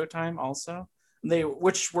from Showtime also.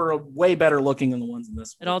 Which were way better looking than the ones in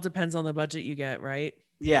this one. It all depends on the budget you get, right?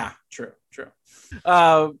 Yeah, true.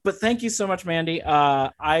 But thank you so much, Mandy.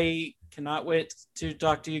 I cannot wait to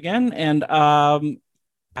talk to you again, and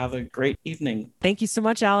have a great evening. Thank you so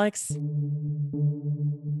much, Alex.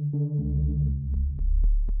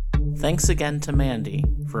 Thanks again to Mandy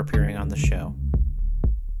for appearing on the show.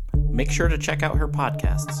 Make sure to check out her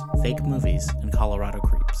podcasts, Fake Movies and Colorado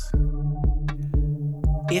Creeps.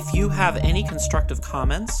 If you have any constructive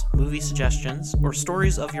comments, movie suggestions, or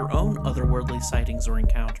stories of your own otherworldly sightings or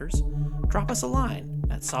encounters, drop us a line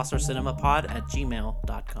at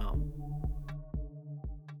saucercinemapod@gmail.com.